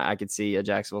helm, I could see a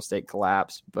Jacksonville State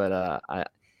collapse. But I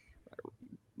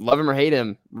love him or hate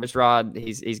him, Rich Rod,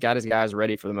 he's got his guys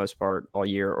ready for the most part all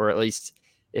year, or at least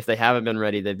if they haven't been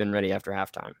ready, they've been ready after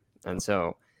halftime. And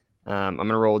so I'm going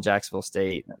to roll Jacksonville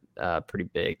State pretty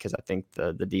big because I think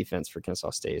the defense for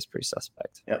Kennesaw State is pretty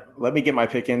suspect. Yeah, let me get my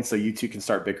pick in so you two can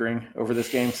start bickering over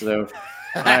this game. So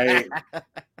I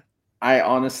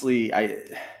honestly,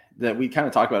 that we kind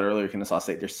of talked about earlier, Kennesaw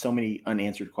State, there's so many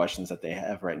unanswered questions that they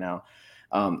have right now,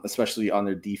 especially on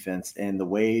their defense. And the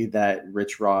way that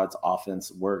Rich Rod's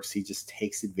offense works, he just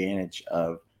takes advantage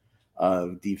of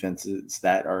defenses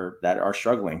that are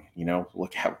struggling.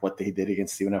 Look at what they did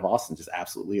against Stephen F. Austin, just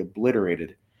absolutely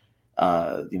obliterated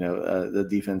the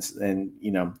defense, and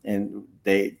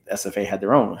they SFA have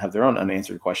their own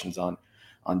unanswered questions on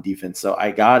defense. So I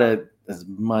gotta, as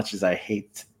much as I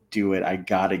hate to do it, I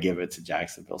gotta give it to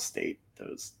Jacksonville State,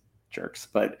 those jerks.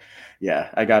 But yeah,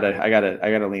 I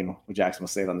gotta lean with Jacksonville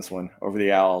State on this one over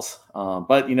the Owls.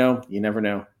 But you never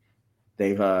know.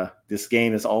 This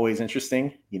game is always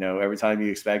interesting. Every time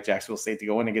you expect Jacksonville State to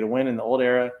go in and get a win in the old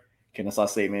era, Kennesaw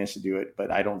State managed to do it,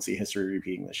 but I don't see history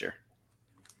repeating this year.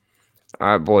 All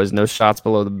right, boys, no shots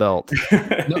below the belt.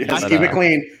 Just keep it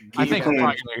clean. I think we're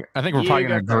probably going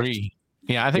to agree.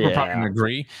 Yeah, I think we're probably going to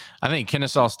agree. I think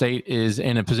Kennesaw State is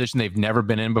in a position they've never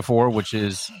been in before, which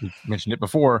is, we mentioned it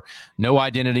before, no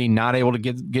identity, not able to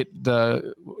get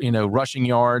the rushing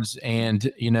yards,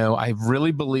 and I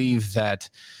really believe that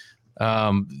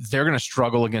they're going to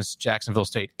struggle against Jacksonville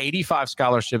State. 85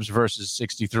 scholarships versus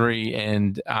 63,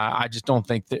 and I just don't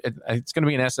think that it's going to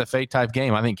be an SFA type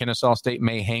game. I think Kennesaw State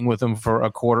may hang with them for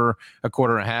a quarter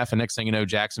and a half, and next thing you know,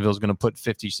 Jacksonville's going to put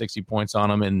 50, 60 points on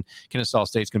them, and Kennesaw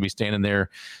State's going to be standing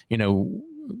there,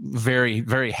 very,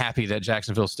 very happy that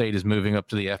Jacksonville State is moving up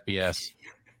to the FBS.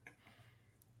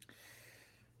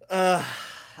 I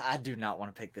do not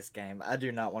want to pick this game.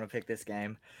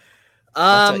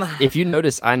 If you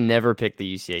notice, I never pick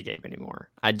the UCA game anymore.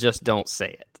 I just don't say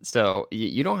it. So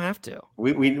you don't have to.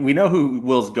 We know who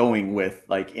Will's going with,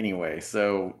 anyway.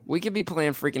 So we could be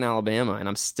playing freaking Alabama, and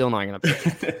I'm still not going to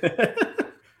pick it.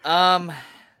 I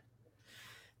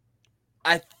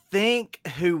think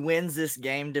who wins this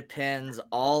game depends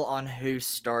all on who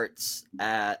starts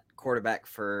at quarterback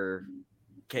for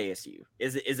KSU.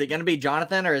 Is it going to be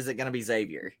Jonathan or is it going to be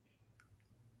Xavier?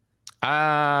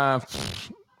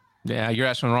 Yeah, you're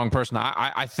asking the wrong person.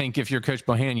 I think if you're Coach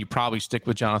Bohannon, you probably stick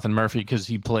with Jonathan Murphy because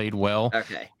he played well.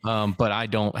 Okay. But I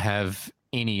don't have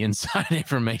any inside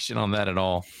information on that at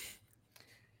all.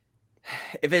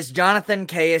 If it's Jonathan,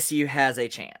 KSU has a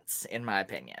chance, in my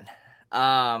opinion.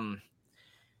 Oh,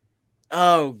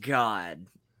 God.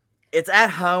 It's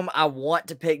at home. I want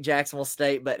to pick Jacksonville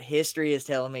State, but history is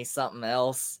telling me something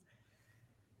else.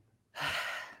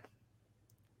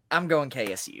 I'm going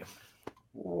KSU.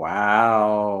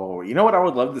 Wow. You know what I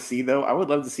would love to see, though? I would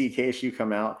love to see KSU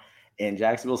come out and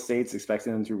Jacksonville State's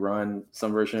expecting them to run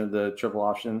some version of the triple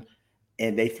option,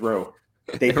 and they throw.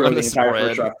 They throw the entire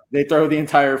first drive. They throw the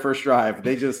entire first drive.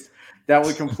 That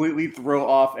would completely throw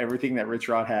off everything that Rich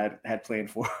Rod had planned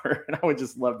for. And I would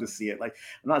just love to see it. Like,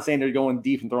 I'm not saying they're going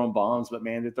deep and throwing bombs, but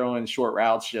man, they're throwing short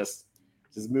routes, just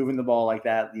moving the ball like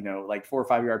that, like 4 or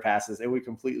 5 yard passes. It would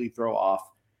completely throw off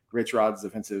Rich Rod's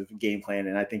defensive game plan.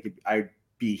 And I think I'd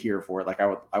be here for it. Like,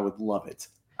 I would love it.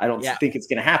 I don't think it's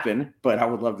going to happen, but I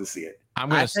would love to see it. I'm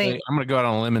going to go out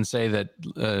on a limb and say that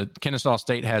Kennesaw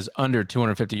State has under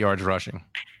 250 yards rushing.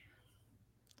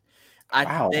 That's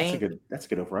a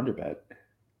good over-under bet.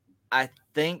 I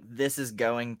think this is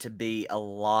going to be a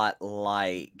lot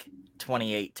like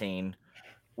 2018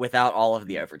 without all of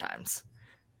the overtimes.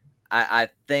 I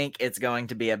think it's going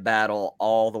to be a battle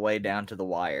all the way down to the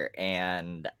wire,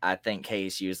 and I think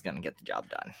KSU is going to get the job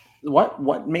done.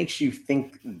 What makes you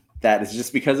think that? Is it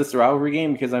just because it's a rivalry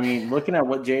game? Because, I mean, looking at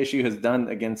what JSU has done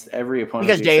against every opponent.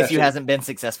 Because JSU hasn't been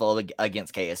successful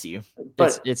against KSU.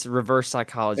 But it's reverse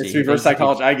psychology. It's reverse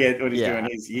psychology. I get what he's doing.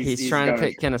 He's trying to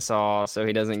pick Kennesaw so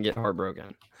he doesn't get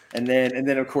heartbroken. And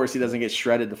then of course he doesn't get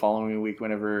shredded the following week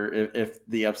whenever if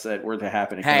the upset were to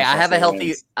happen. Hey, I have a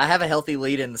healthy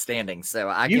lead in the standings,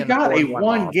 so you got a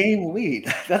 1-game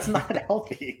lead. That's not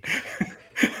healthy.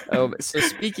 So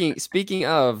speaking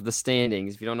of the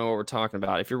standings, if you don't know what we're talking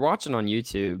about, if you're watching on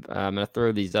YouTube, I'm going to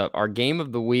throw these up. Our game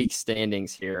of the week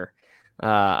standings here.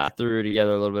 I threw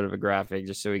together a little bit of a graphic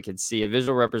just so we could see a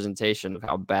visual representation of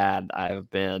how bad I have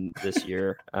been this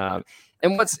year. And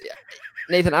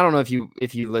Nathan, I don't know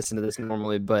if you listen to this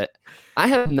normally, but I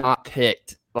have not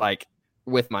picked like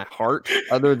with my heart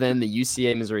other than the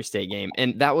UCA Missouri State game,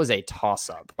 and that was a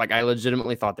toss-up. Like, I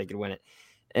legitimately thought they could win it,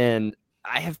 and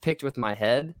I have picked with my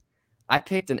head. I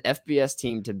picked an FBS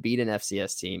team to beat an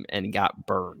FCS team and got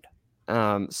burned.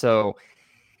 Well,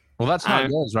 that's how it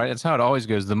goes, right? That's how it always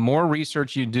goes. The more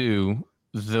research you do,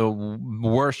 the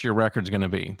worse your record's going to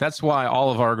be. That's why all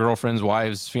of our girlfriends,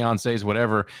 wives, fiancés,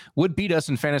 whatever, would beat us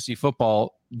in fantasy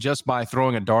football just by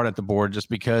throwing a dart at the board, just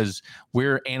because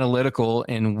we're analytical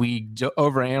and we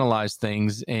overanalyze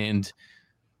things, and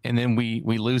then we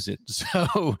lose it.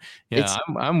 So yeah,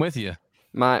 I'm with you.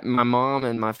 My mom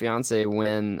and my fiance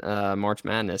win March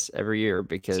Madness every year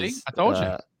because I told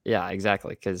you. Yeah,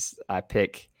 exactly. Because I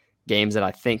pick games that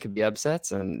I think could be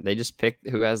upsets, and they just pick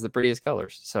who has the prettiest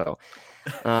colors. So.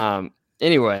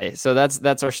 Anyway, so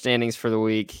that's our standings for the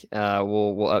week.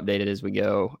 We'll update it as we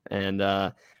go. And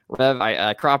Rev,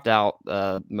 I cropped out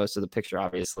most of the picture,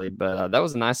 obviously, but that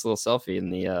was a nice little selfie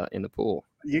in the pool.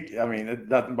 It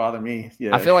doesn't bother me.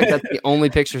 Yeah. I feel like that's the only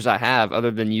pictures I have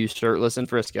other than you shirtless in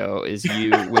Frisco is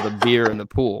you with a beer in the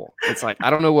pool. It's like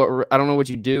I don't know what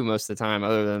you do most of the time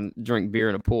other than drink beer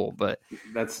in a pool. But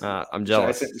I'm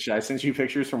jealous. Should I send you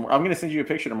pictures from? I'm going to send you a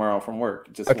picture tomorrow from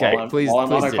work. Just okay, please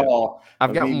on a call.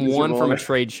 I've got one from a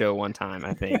trade show one time,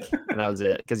 I think, and that was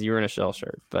it because you were in a shell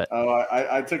shirt. But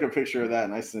I took a picture of that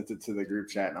and I sent it to the group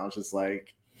chat, and I was just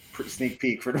like, sneak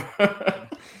peek for tomorrow.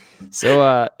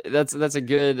 So that's a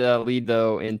good lead,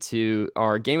 though, into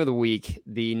our game of the week,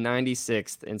 the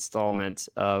 96th installment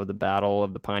of the Battle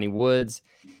of the Piney Woods,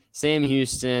 Sam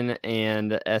Houston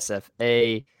and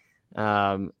SFA.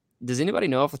 Does anybody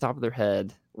know off the top of their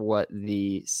head what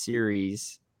the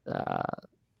series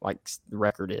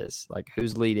record is? Like,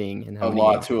 who's leading and how many?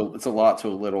 It's a lot to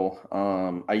a little.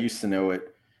 I used to know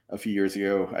it a few years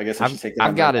ago. I guess I should take that.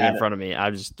 I've got it in front of me. I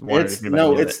just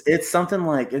wondered it's something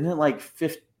like, isn't it like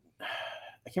 50?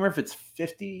 I can't remember if it's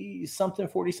 50 something,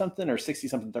 40 something, or 60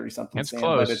 something, 30 something. It's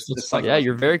close. It's like,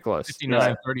 you're very close.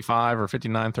 59-35 or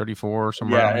 59-34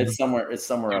 somewhere. Yeah, it's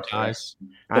somewhere up there.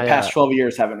 The The past 12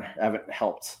 years haven't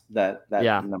helped that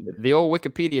number. The old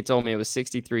Wikipedia told me it was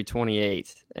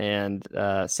 63-28, and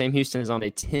Sam Houston is on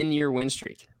a 10-year win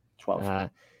streak. 12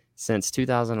 since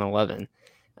 2011.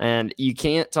 And you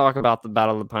can't talk about the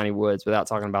Battle of the Piney Woods without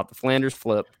talking about the Flanders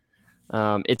Flip.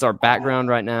 It's our background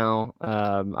right now.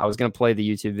 I was going to play the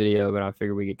YouTube video, but I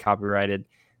figured we get copyrighted.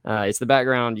 It's the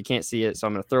background. You can't see it, so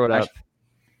I'm going to throw it up.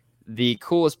 The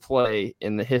coolest play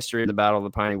in the history of the Battle of the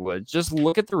Piney Woods. Just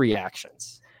look at the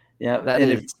reactions. Yeah, that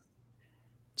is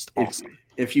just awesome.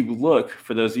 If you look,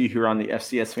 for those of you who are on the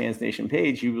FCS Fans Nation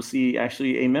page, you will see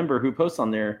actually a member who posts on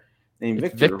there named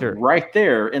Victor right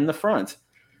there in the front.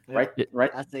 Right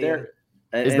there.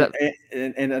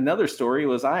 And another story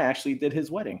was I actually did his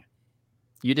wedding.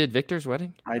 You did Victor's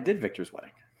wedding? I did Victor's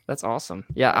wedding. That's awesome.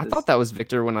 Yeah, I thought that was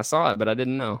Victor when I saw it, but I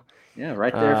didn't know. Yeah,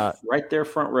 right there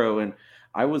front row. And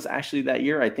I was actually that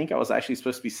year, I think I was actually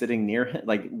supposed to be sitting near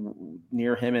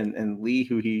him and Lee,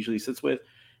 who he usually sits with.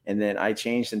 And then I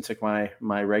changed and took my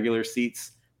regular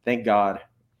seats. Thank God,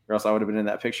 or else I would have been in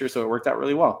that picture. So it worked out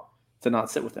really well to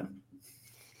not sit with him.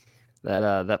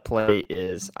 That play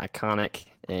is iconic,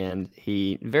 and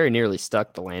he very nearly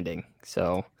stuck the landing.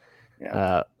 So,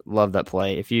 love that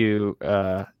play. If you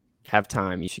have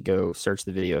time, you should go search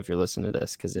the video if you're listening to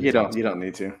this, because you don't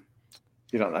need to.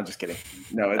 You don't. I'm just kidding.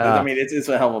 No, I mean it's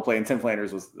a hell of a play. And Tim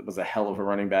Flanders was a hell of a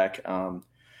running back,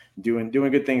 doing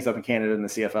good things up in Canada in the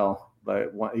CFL.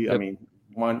 But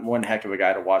one heck of a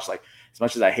guy to watch. Like, as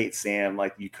much as I hate Sam,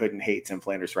 like, you couldn't hate Tim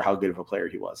Flanders for how good of a player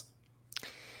he was.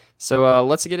 So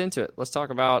let's get into it. Let's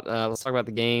talk about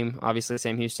the game. Obviously,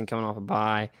 Sam Houston coming off a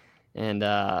bye, and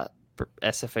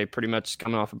SFA pretty much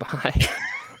coming off a bye.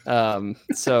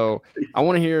 So I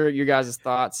want to hear your guys'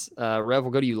 thoughts. Rev,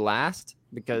 we'll go to you last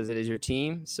because it is your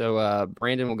team. So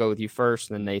Brandon, will go with you first,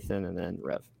 and then Nathan, and then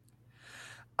Rev.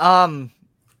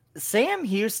 Sam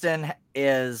Houston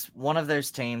is one of those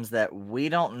teams that we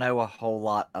don't know a whole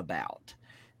lot about.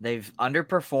 They've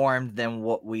underperformed than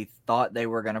what we thought they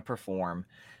were going to perform.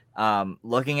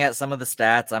 Looking at some of the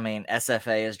stats, I mean,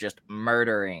 SFA is just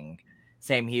murdering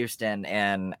Sam Houston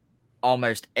in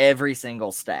almost every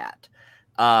single stat.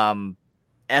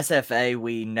 SFA,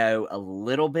 we know a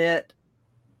little bit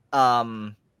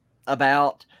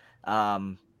about.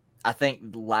 I think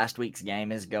last week's game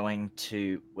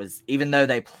was, even though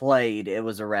they played, it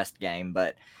was a rest game,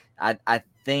 but I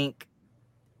think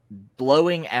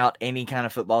blowing out any kind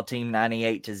of football team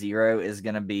 98-0 is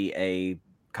going to be a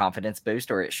confidence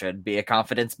boost, or it should be a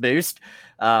confidence boost.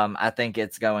 I think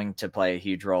it's going to play a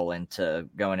huge role into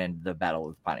going into the Battle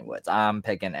of the Piney Woods. I'm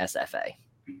picking SFA.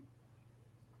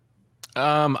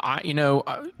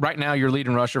 Right now your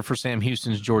leading rusher for Sam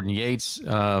Houston's Jordan Yates.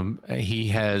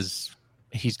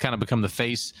 He's kind of become the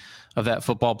face of that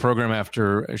football program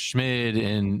after Schmid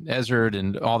and Ezard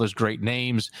and all those great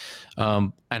names.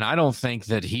 And I don't think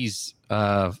that he's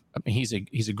a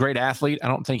great athlete. I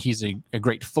don't think he's a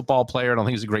great football player. I don't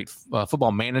think he's a great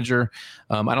football manager.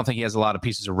 I don't think he has a lot of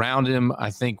pieces around him. I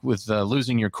think with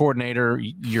losing your coordinator,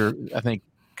 I think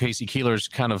Casey Keeler's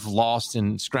kind of lost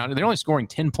and scrounged. They're only scoring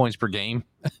 10 points per game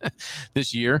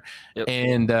this year. Yep.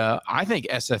 And I think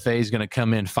SFA is going to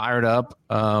come in fired up.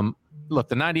 Look,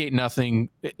 the 98-0,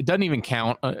 it doesn't even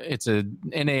count. It's a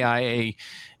NAIA.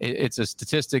 It's a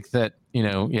statistic that,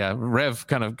 Rev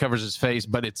kind of covers his face,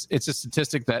 but it's a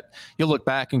statistic that you'll look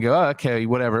back and go, oh, okay,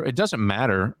 whatever. It doesn't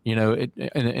matter, in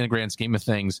a grand scheme of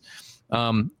things.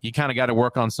 You kind of got to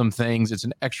work on some things. It's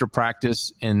an extra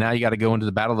practice, and now you got to go into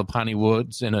the Battle of the Piney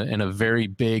Woods in a very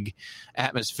big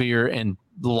atmosphere, and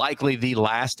likely the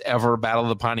last ever Battle of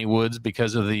the Piney Woods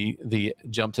because of the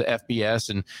jump to FBS.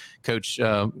 And Coach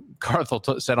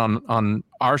Carthel said on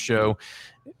our show,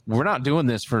 we're not doing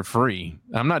this for free.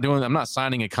 I'm not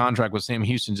signing a contract with Sam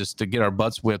Houston just to get our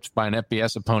butts whipped by an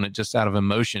FBS opponent just out of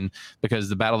emotion because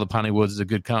the Battle of the Piney Woods is a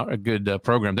good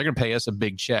program. They're going to pay us a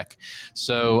big check.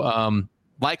 So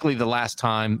likely the last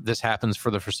time this happens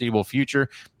for the foreseeable future.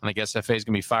 I think SFA is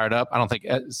going to be fired up. I don't think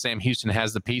Sam Houston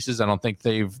has the pieces. I don't think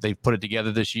they've put it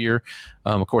together this year.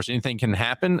 Of course, anything can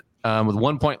happen. With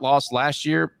 1 point loss last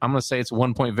year, I'm going to say it's a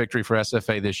 1 point victory for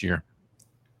SFA this year.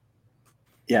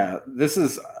 Yeah,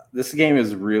 this game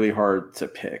is really hard to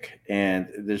pick, and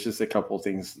there's just a couple of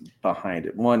things behind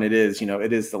it. One, it is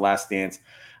the last dance.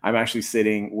 I'm actually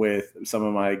sitting with some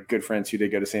of my good friends who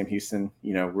did go to Sam Houston.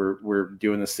 We're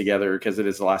doing this together because it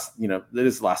is the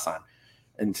last time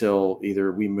until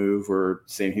either we move or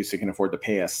Sam Houston can afford to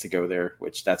pay us to go there,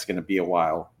 which that's going to be a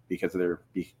while because of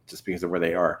where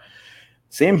they are.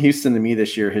 Sam Houston to me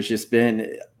this year has just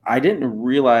been, I didn't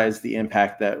realize the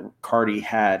impact that Cardi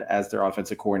had as their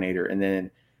offensive coordinator. And then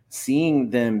seeing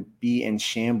them be in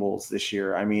shambles this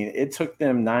year, I mean, it took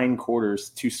them 9 quarters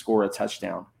to score a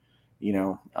touchdown. He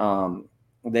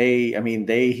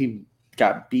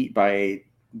got beat by a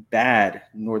bad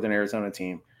Northern Arizona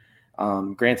team.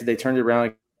 Granted, they turned it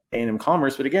around A&M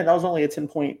Commerce, but again, that was only a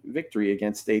 10-point victory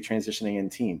against a transitioning in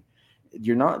team.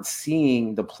 You're not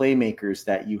seeing the playmakers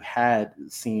that you had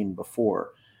seen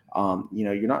before.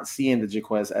 You're not seeing the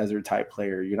Jaquez Ezard type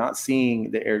player. You're not seeing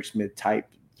the Eric Smith type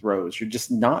throws. You're just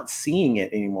not seeing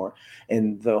it anymore.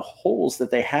 And the holes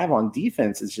that they have on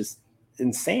defense is just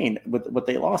insane with what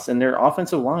they lost. And their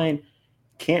offensive line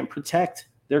can't protect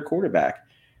their quarterback.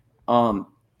 But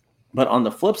on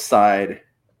the flip side,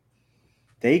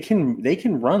 they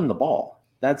can run the ball.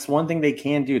 That's one thing they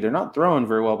can do. They're not throwing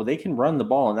very well, but they can run the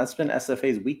ball. And that's been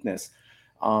SFA's weakness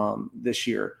this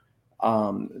year.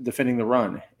 Defending the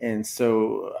run. And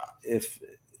so if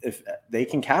they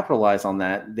can capitalize on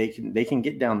that, they can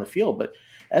get down the field. But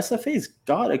SFA's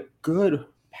got a good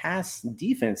pass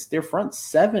defense. Their front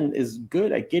seven is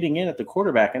good at getting in at the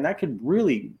quarterback, and that could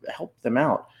really help them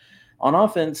out. On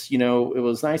offense, it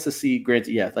was nice to see,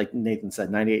 granted, like Nathan said,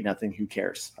 98-0, who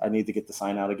cares? I need to get the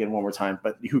sign out again one more time,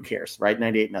 but who cares, right?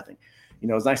 98-0.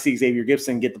 It's nice to see Xavier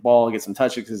Gibson get the ball, get some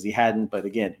touches because he hadn't, but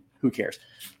again, who cares?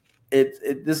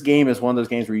 This game is one of those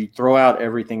games where you throw out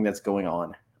everything that's going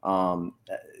on.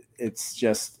 It's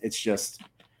just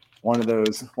one of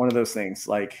those things.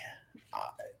 Like,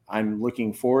 I'm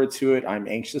looking forward to it. I'm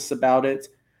anxious about it.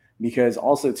 Because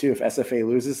also, too, if SFA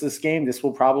loses this game, this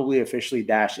will probably officially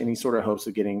dash any sort of hopes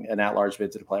of getting an at-large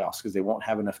bid to the playoffs because they won't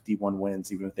have enough D1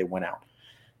 wins even if they went out.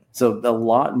 So a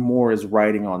lot more is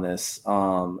riding on this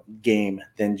game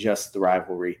than just the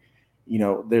rivalry.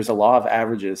 There's a law of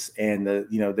averages, and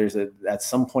at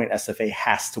some point SFA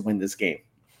has to win this game.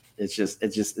 It's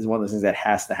one of those things that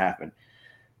has to happen.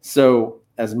 So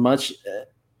as much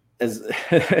as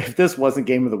if this wasn't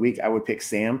game of the week, I would pick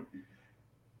Sam,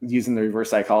 using the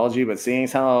reverse psychology, but seeing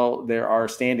as how there are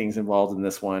standings involved in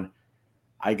this one,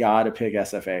 I got to pick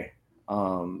SFA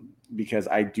because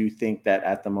I do think that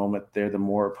at the moment they're the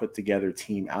more put together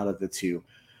team out of the two.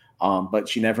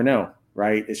 But you never know,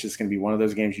 right? It's just going to be one of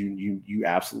those games you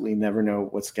absolutely never know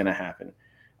what's going to happen.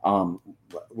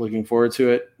 Looking forward to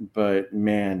it, but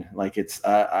man, like it's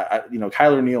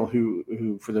Kyler Neal,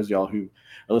 who for those of y'all who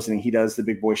are listening, he does the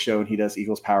Big Boy Show and he does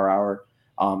Eagles Power Hour.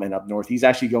 And up north, he's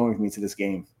actually going with me to this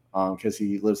game because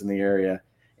he lives in the area.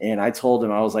 And I told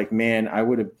him, I was like, man, I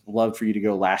would have loved for you to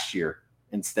go last year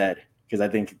instead, because I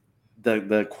think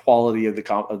the quality of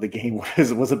the game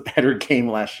was a better game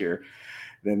last year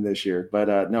than this year.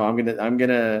 But no, I'm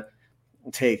gonna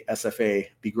take SFA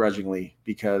begrudgingly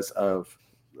because of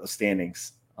the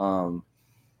standings.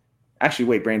 Actually,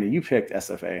 wait, Brandon, you picked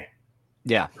SFA.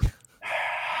 Yeah.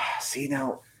 See,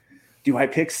 now, do I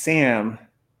pick Sam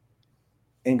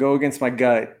and go against my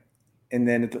gut, and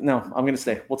then no, I'm going to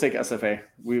stay. We'll take SFA.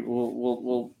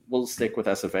 We'll stick with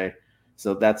SFA.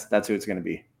 So that's who it's going to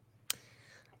be.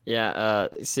 Yeah,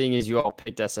 seeing as you all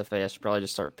picked SFA, I should probably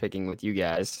just start picking with you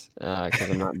guys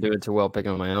because I'm not doing too well picking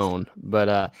on my own.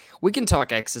 But we can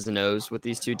talk X's and O's with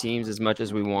these two teams as much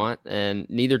as we want, and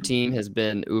neither team has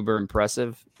been uber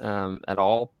impressive at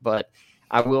all. But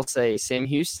I will say Sam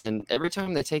Houston, every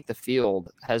time they take the field,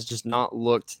 has just not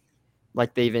looked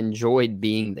like they've enjoyed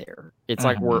being there. It's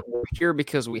like we're here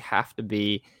because we have to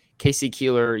be. Casey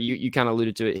Keeler, you kind of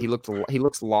alluded to it. He looks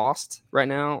lost right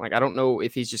now. Like, I don't know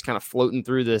if he's just kind of floating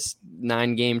through this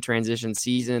 9-game transition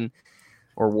season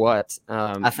or what.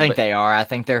 I think they are. I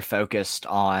think they're focused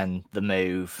on the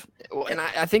move. And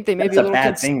I think they may be a little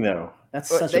bad thing, though. That's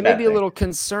such a bad thing. They may be a little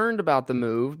concerned about the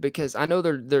move because I know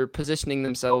they're positioning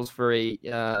themselves for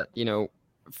a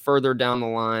further down the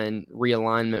line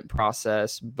realignment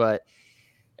process, but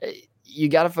you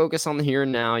got to focus on the here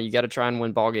and now. You got to try and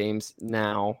win ball games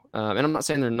now. And I'm not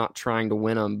saying they're not trying to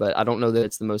win them, but I don't know that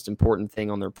it's the most important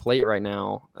thing on their plate right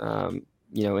now,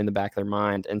 in the back of their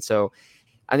mind. And so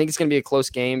I think it's going to be a close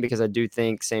game because I do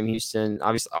think Sam Houston,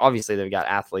 obviously they've got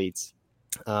athletes,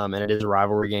 and it is a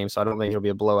rivalry game. So I don't think it'll be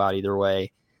a blowout either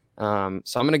way. So I'm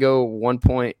going to go 1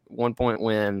 point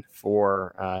win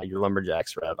for your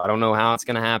Lumberjacks, Rev. I don't know how it's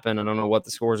going to happen. I don't know what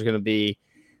the score is going to be.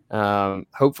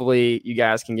 Hopefully you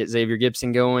guys can get Xavier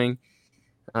Gibson going.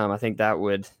 I think that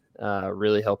would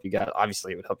really help you guys.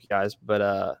 Obviously it would help you guys,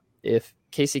 but if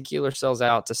Casey Keeler sells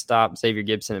out to stop Xavier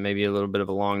Gibson, it may be a little bit of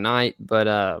a long night, but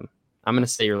I'm going to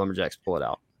say your Lumberjacks pull it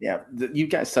out. Yeah, you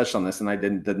guys touched on this, and I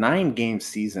didn't. The 9-game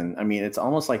season, I mean, it's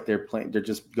almost like they're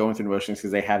just going through the motions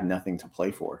because they have nothing to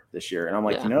play for this year. And I'm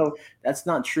like, that's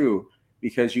not true.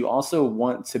 Because you also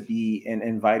want to be an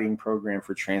inviting program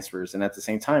for transfers. And at the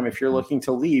same time, if you're looking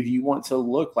to leave, you want to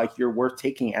look like you're worth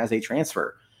taking as a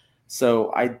transfer.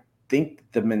 So I think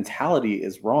the mentality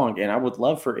is wrong. And I would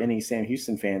love for any Sam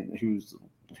Houston fan who's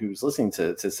listening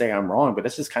to say I'm wrong, but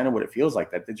that's just kind of what it feels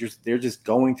like, that they're just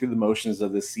going through the motions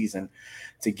of this season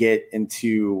to get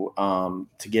into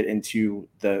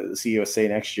the CUSA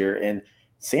next year. And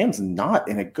Sam's not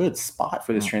in a good spot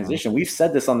for this transition. We've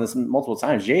said this on this multiple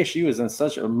times. JSU is in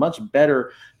such a much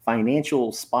better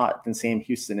financial spot than Sam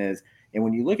Houston is. And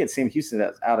when you look at Sam Houston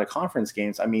that's out of conference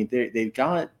games, I mean,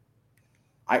 there's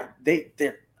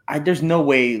no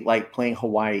way like playing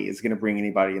Hawaii is going to bring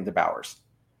anybody into Bowers.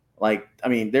 Like, I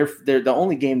mean, they're the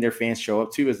only game their fans show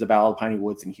up to is the Battle of Piney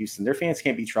Woods in Houston. Their fans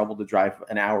can't be troubled to drive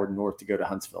an hour north to go to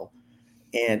Huntsville.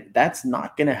 And that's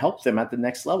not going to help them at the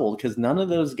next level because none of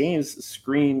those games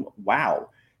scream, wow.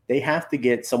 They have to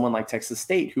get someone like Texas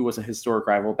State, who was a historic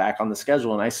rival, back on the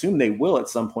schedule. And I assume they will at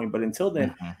some point. But until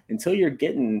then, until you're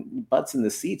getting butts in the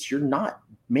seats, you're not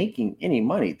making any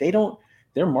money. They don't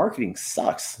their marketing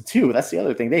sucks too. That's the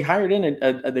other thing. They hired in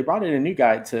they brought in a new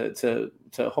guy to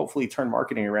hopefully turn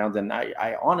marketing around, and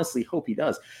I honestly hope he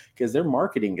does, because their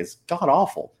marketing is god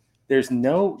awful. There's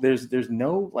no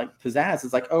like pizzazz.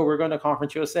 It's like, oh, we're going to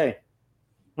Conference USA.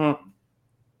 I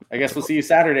guess we'll see you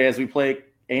Saturday as we play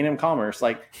A&M Commerce.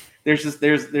 Like,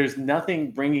 there's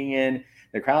nothing bringing in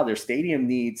the crowd. Their stadium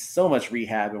needs so much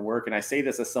rehab and work. And I say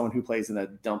this as someone who plays in a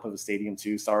dump of a stadium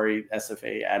too. Sorry,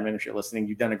 SFA admin, if you're listening,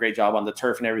 you've done a great job on the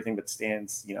turf and everything, but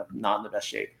stands, not in the best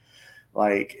shape.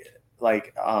 Bowers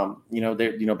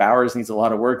needs a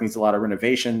lot of work, needs a lot of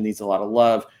renovation, needs a lot of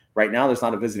love. Right now, there's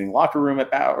not a visiting locker room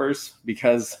at Bowers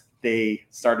because they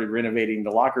started renovating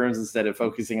the locker rooms instead of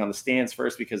focusing on the stands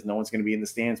first, because no one's going to be in the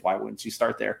stands. Why wouldn't you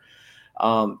start there?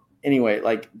 Anyway,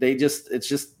 like it's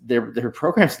just their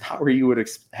program's not where you would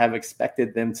have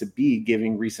expected them to be,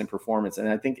 giving recent performance. And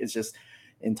I think it's just,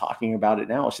 in talking about it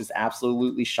now, it's just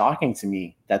absolutely shocking to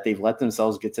me that they've let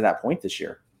themselves get to that point this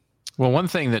year. Well, one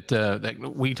thing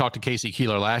that we talked to Casey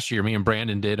Keeler last year, me and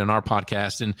Brandon did on our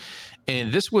podcast,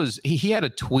 and this was, he had a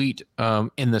tweet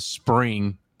in the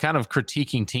spring kind of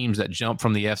critiquing teams that jump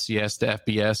from the FCS to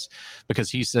FBS, because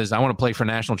he says, I want to play for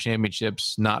national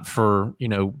championships, not for,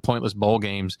 pointless bowl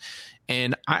games.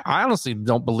 And I honestly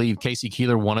don't believe Casey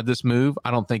Keeler wanted this move.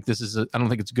 I don't think it's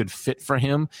a good fit for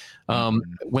him.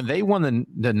 When they won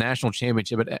the national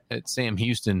championship at Sam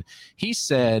Houston, he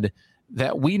said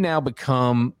that we now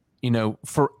become,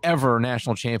 forever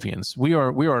national champions. We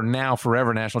are now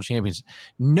forever national champions.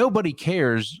 Nobody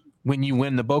cares when you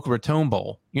win the Boca Raton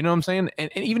Bowl. You know what I'm saying? And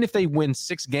even if they win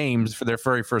 6 games for their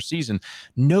very first season,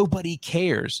 nobody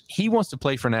cares. He wants to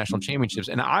play for national championships.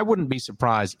 And I wouldn't be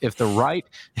surprised if the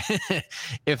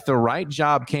right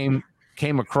job came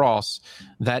across,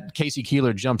 that Casey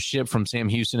Keeler jumps ship from Sam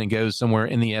Houston and goes somewhere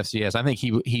in the FCS. I think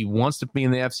he wants to be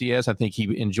in the FCS. I think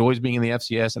he enjoys being in the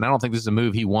FCS. And I don't think this is a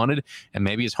move he wanted. And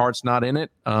maybe his heart's not in it.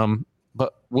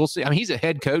 But we'll see. I mean, he's a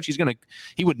head coach.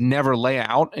 He would never lay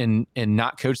out and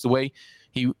not coach the way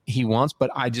he wants. But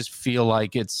I just feel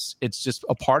like it's just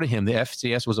a part of him. The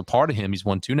FCS was a part of him. He's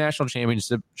won 2 national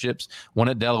championships, one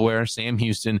at Delaware, Sam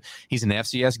Houston. He's an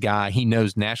FCS guy. He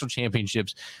knows national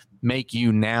championships make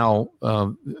you now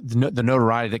the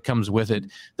notoriety that comes with it,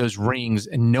 those rings,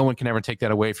 and no one can ever take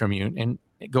that away from you. And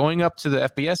going up to the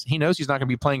FBS, he knows he's not going to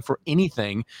be playing for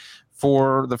anything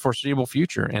for the foreseeable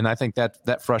future. And I think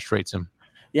that frustrates him.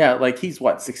 Yeah. Like, he's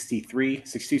 63,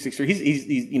 62,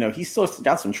 63. He's still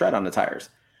got some tread on the tires,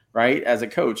 right, as a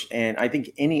coach. And I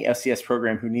think any FCS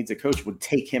program who needs a coach would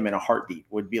take him in a heartbeat,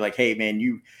 would be like, hey man,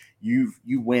 you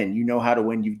win, you know how to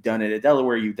win. You've done it at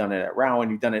Delaware. You've done it at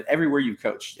Rowan. You've done it everywhere you've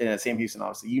coached, and at Sam Houston,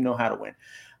 obviously, you know how to win.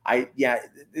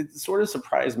 It sort of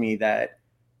surprised me that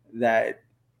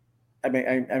I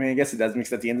guess it does,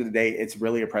 because at the end of the day, it's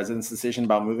really a president's decision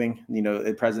about moving,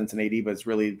 the president's an AD, but it's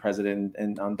really the president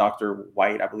and Dr.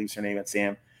 White, I believe is her name at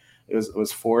Sam. It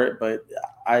was for it, but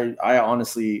I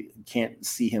honestly can't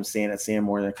see him staying at Sam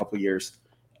more than a couple of years.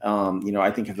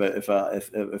 I think if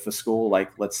a school,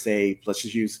 like, let's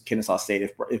just use Kennesaw State,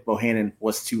 if Bohannon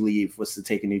was to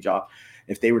take a new job,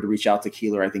 if they were to reach out to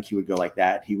Keeler, I think he would go like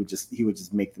that. He would just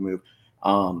make the move.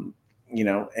 And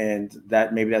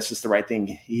that maybe that's just the right thing.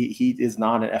 He is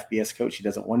not an FBS coach. He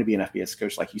doesn't want to be an FBS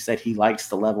coach. Like you said, he likes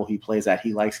the level he plays at.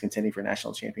 He likes contending for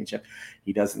national championship.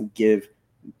 He doesn't give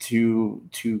two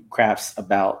craps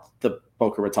about the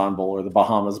Boca Raton Bowl or the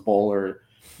Bahamas Bowl or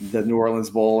the New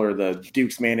Orleans Bowl or the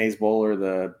Duke's Mayonnaise Bowl or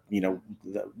the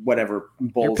whatever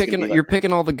bowl. You're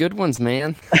picking all the good ones,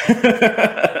 man.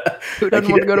 Who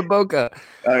doesn't want to go to Boca?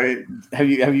 Have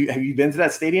you been to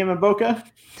that stadium in Boca?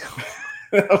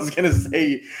 I was gonna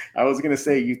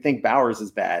say you think Bowers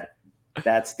is bad.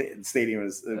 That stadium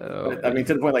is. To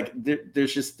the point, like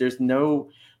there's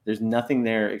nothing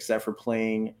there except for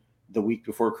playing the week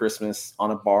before Christmas on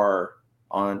a bar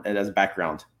as a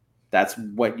background. That's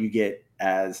what you get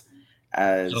as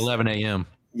at 11 a.m.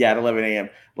 Yeah, at 11 a.m.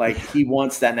 Like, he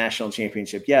wants that national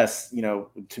championship. Yes,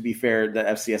 to be fair, the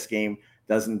FCS game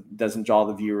doesn't draw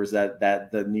the viewers that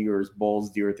the New Year's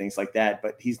Bowls do or things like that.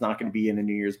 But he's not going to be in a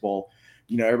New Year's Bowl.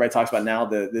 Everybody talks about now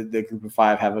the group of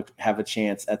 5 have a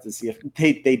chance at the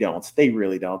CF. They don't. They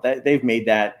really don't. They've made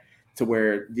that to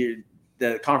where the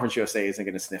Conference USA isn't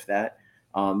going to sniff that.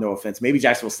 No offense. Maybe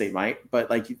Jacksonville State might, but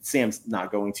like Sam's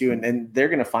not going to, and they're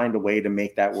going to find a way to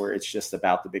make that where it's just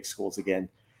about the big schools again.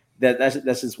 That's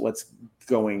just what's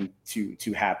going to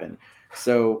happen.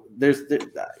 So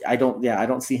I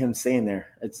don't see him staying there.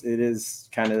 It is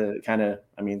kind of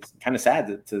it's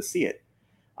sad to see it.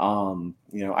 I've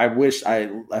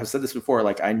said this before,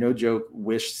 like, I know Joe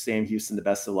wished Sam Houston the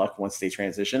best of luck once they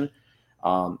transition.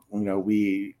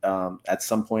 We at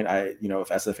some point, if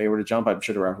SFA were to jump, I'm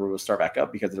sure the rivalry will start back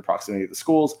up because of the proximity of the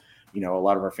schools. A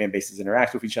lot of our fan bases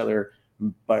interact with each other,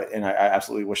 and I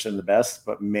absolutely wish them the best.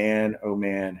 But man, oh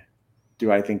man,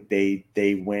 do I think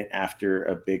they went after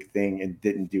a big thing and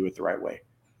didn't do it the right way.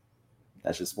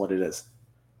 That's just what it is.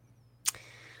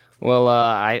 Well,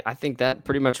 I think that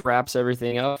pretty much wraps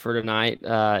everything up for tonight.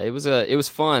 It was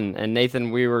fun, and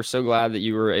Nathan, we were so glad that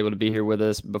you were able to be here with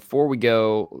us. Before we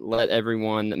go, let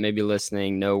everyone that may be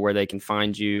listening know where they can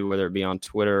find you, whether it be on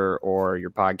Twitter or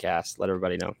your podcast. Let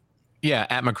everybody know. Yeah,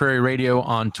 at McCreary Radio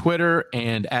on Twitter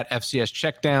and at FCS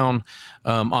Check Down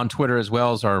on Twitter, as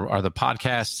well as are the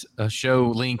podcast show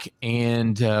link.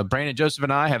 And Brandon, Joseph,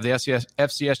 and I have the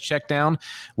FCS Check Down.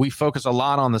 We focus a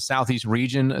lot on the Southeast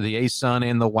region, the ASUN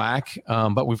and the WAC,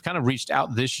 but we've kind of reached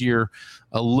out this year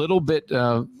a little bit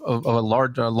of a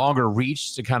longer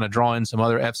reach to kind of draw in some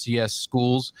other FCS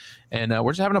schools. And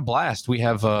we're just having a blast. We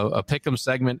have a pick'em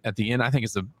segment at the end. I think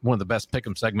it's one of the best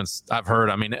pick'em segments I've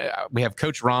heard. I mean, we have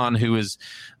Coach Ron, who is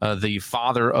the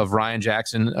father of Ryan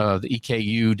Jackson, the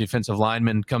EKU defensive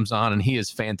lineman, comes on, and he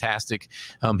is fantastic.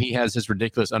 He has his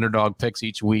ridiculous underdog picks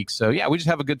each week. So, yeah, we just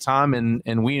have a good time,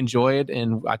 and we enjoy it.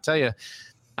 And I tell you,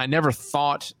 I never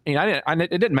thought it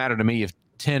didn't matter to me if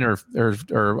 10 or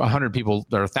 100 people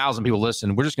or 1,000 people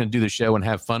listen. We're just going to do the show and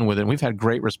have fun with it. And we've had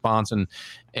great response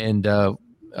and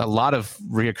a lot of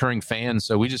reoccurring fans.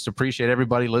 So we just appreciate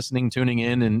everybody listening, tuning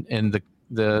in, and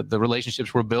the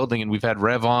relationships we're building. And we've had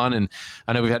Rev on, and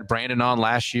I know we've had Brandon on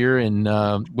last year. And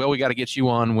we got to get you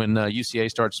on when UCA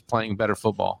starts playing better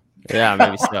football. Yeah,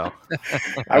 maybe so.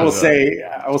 I will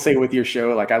say with your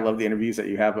show, like, I love the interviews that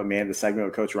you have, but man, the segment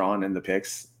with Coach Ron and the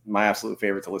picks, my absolute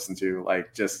favorite to listen to,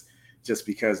 like just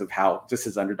because of how just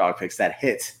his underdog picks, that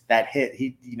hit,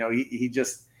 he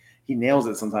nails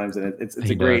it sometimes. And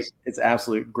it's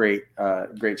absolute great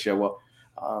show. Well,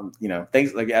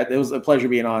 thanks. Like, it was a pleasure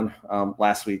being on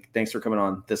last week. Thanks for coming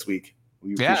on this week.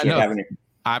 We appreciate having you.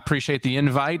 I appreciate the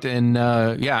invite, and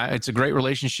it's a great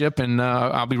relationship, and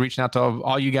I'll be reaching out to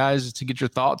all you guys to get your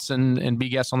thoughts and be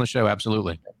guests on the show.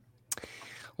 Absolutely.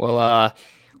 Well,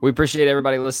 we appreciate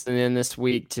everybody listening in this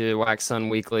week to WACSUN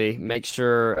Weekly. Make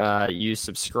sure you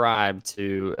subscribe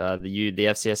to the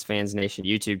FCS Fans Nation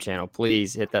YouTube channel.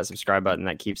 Please hit that subscribe button.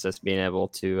 That keeps us being able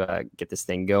to get this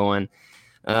thing going.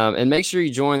 And make sure you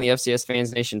join the FCS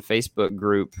Fans Nation Facebook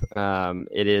group.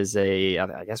 It is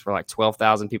I guess we're like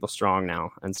 12,000 people strong now.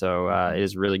 And so it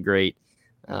is really great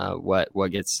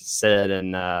what gets said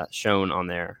and shown on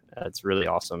there. It's really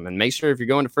awesome. And make sure if you're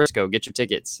going to Frisco, get your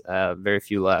tickets. Very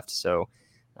few left. So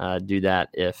do that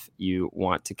if you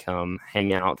want to come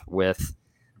hang out with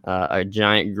a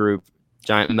giant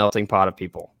melting pot of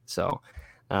people. So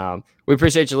we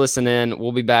appreciate you listening.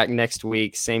 We'll be back next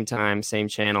week, same time, same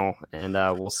channel, and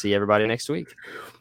we'll see everybody next week.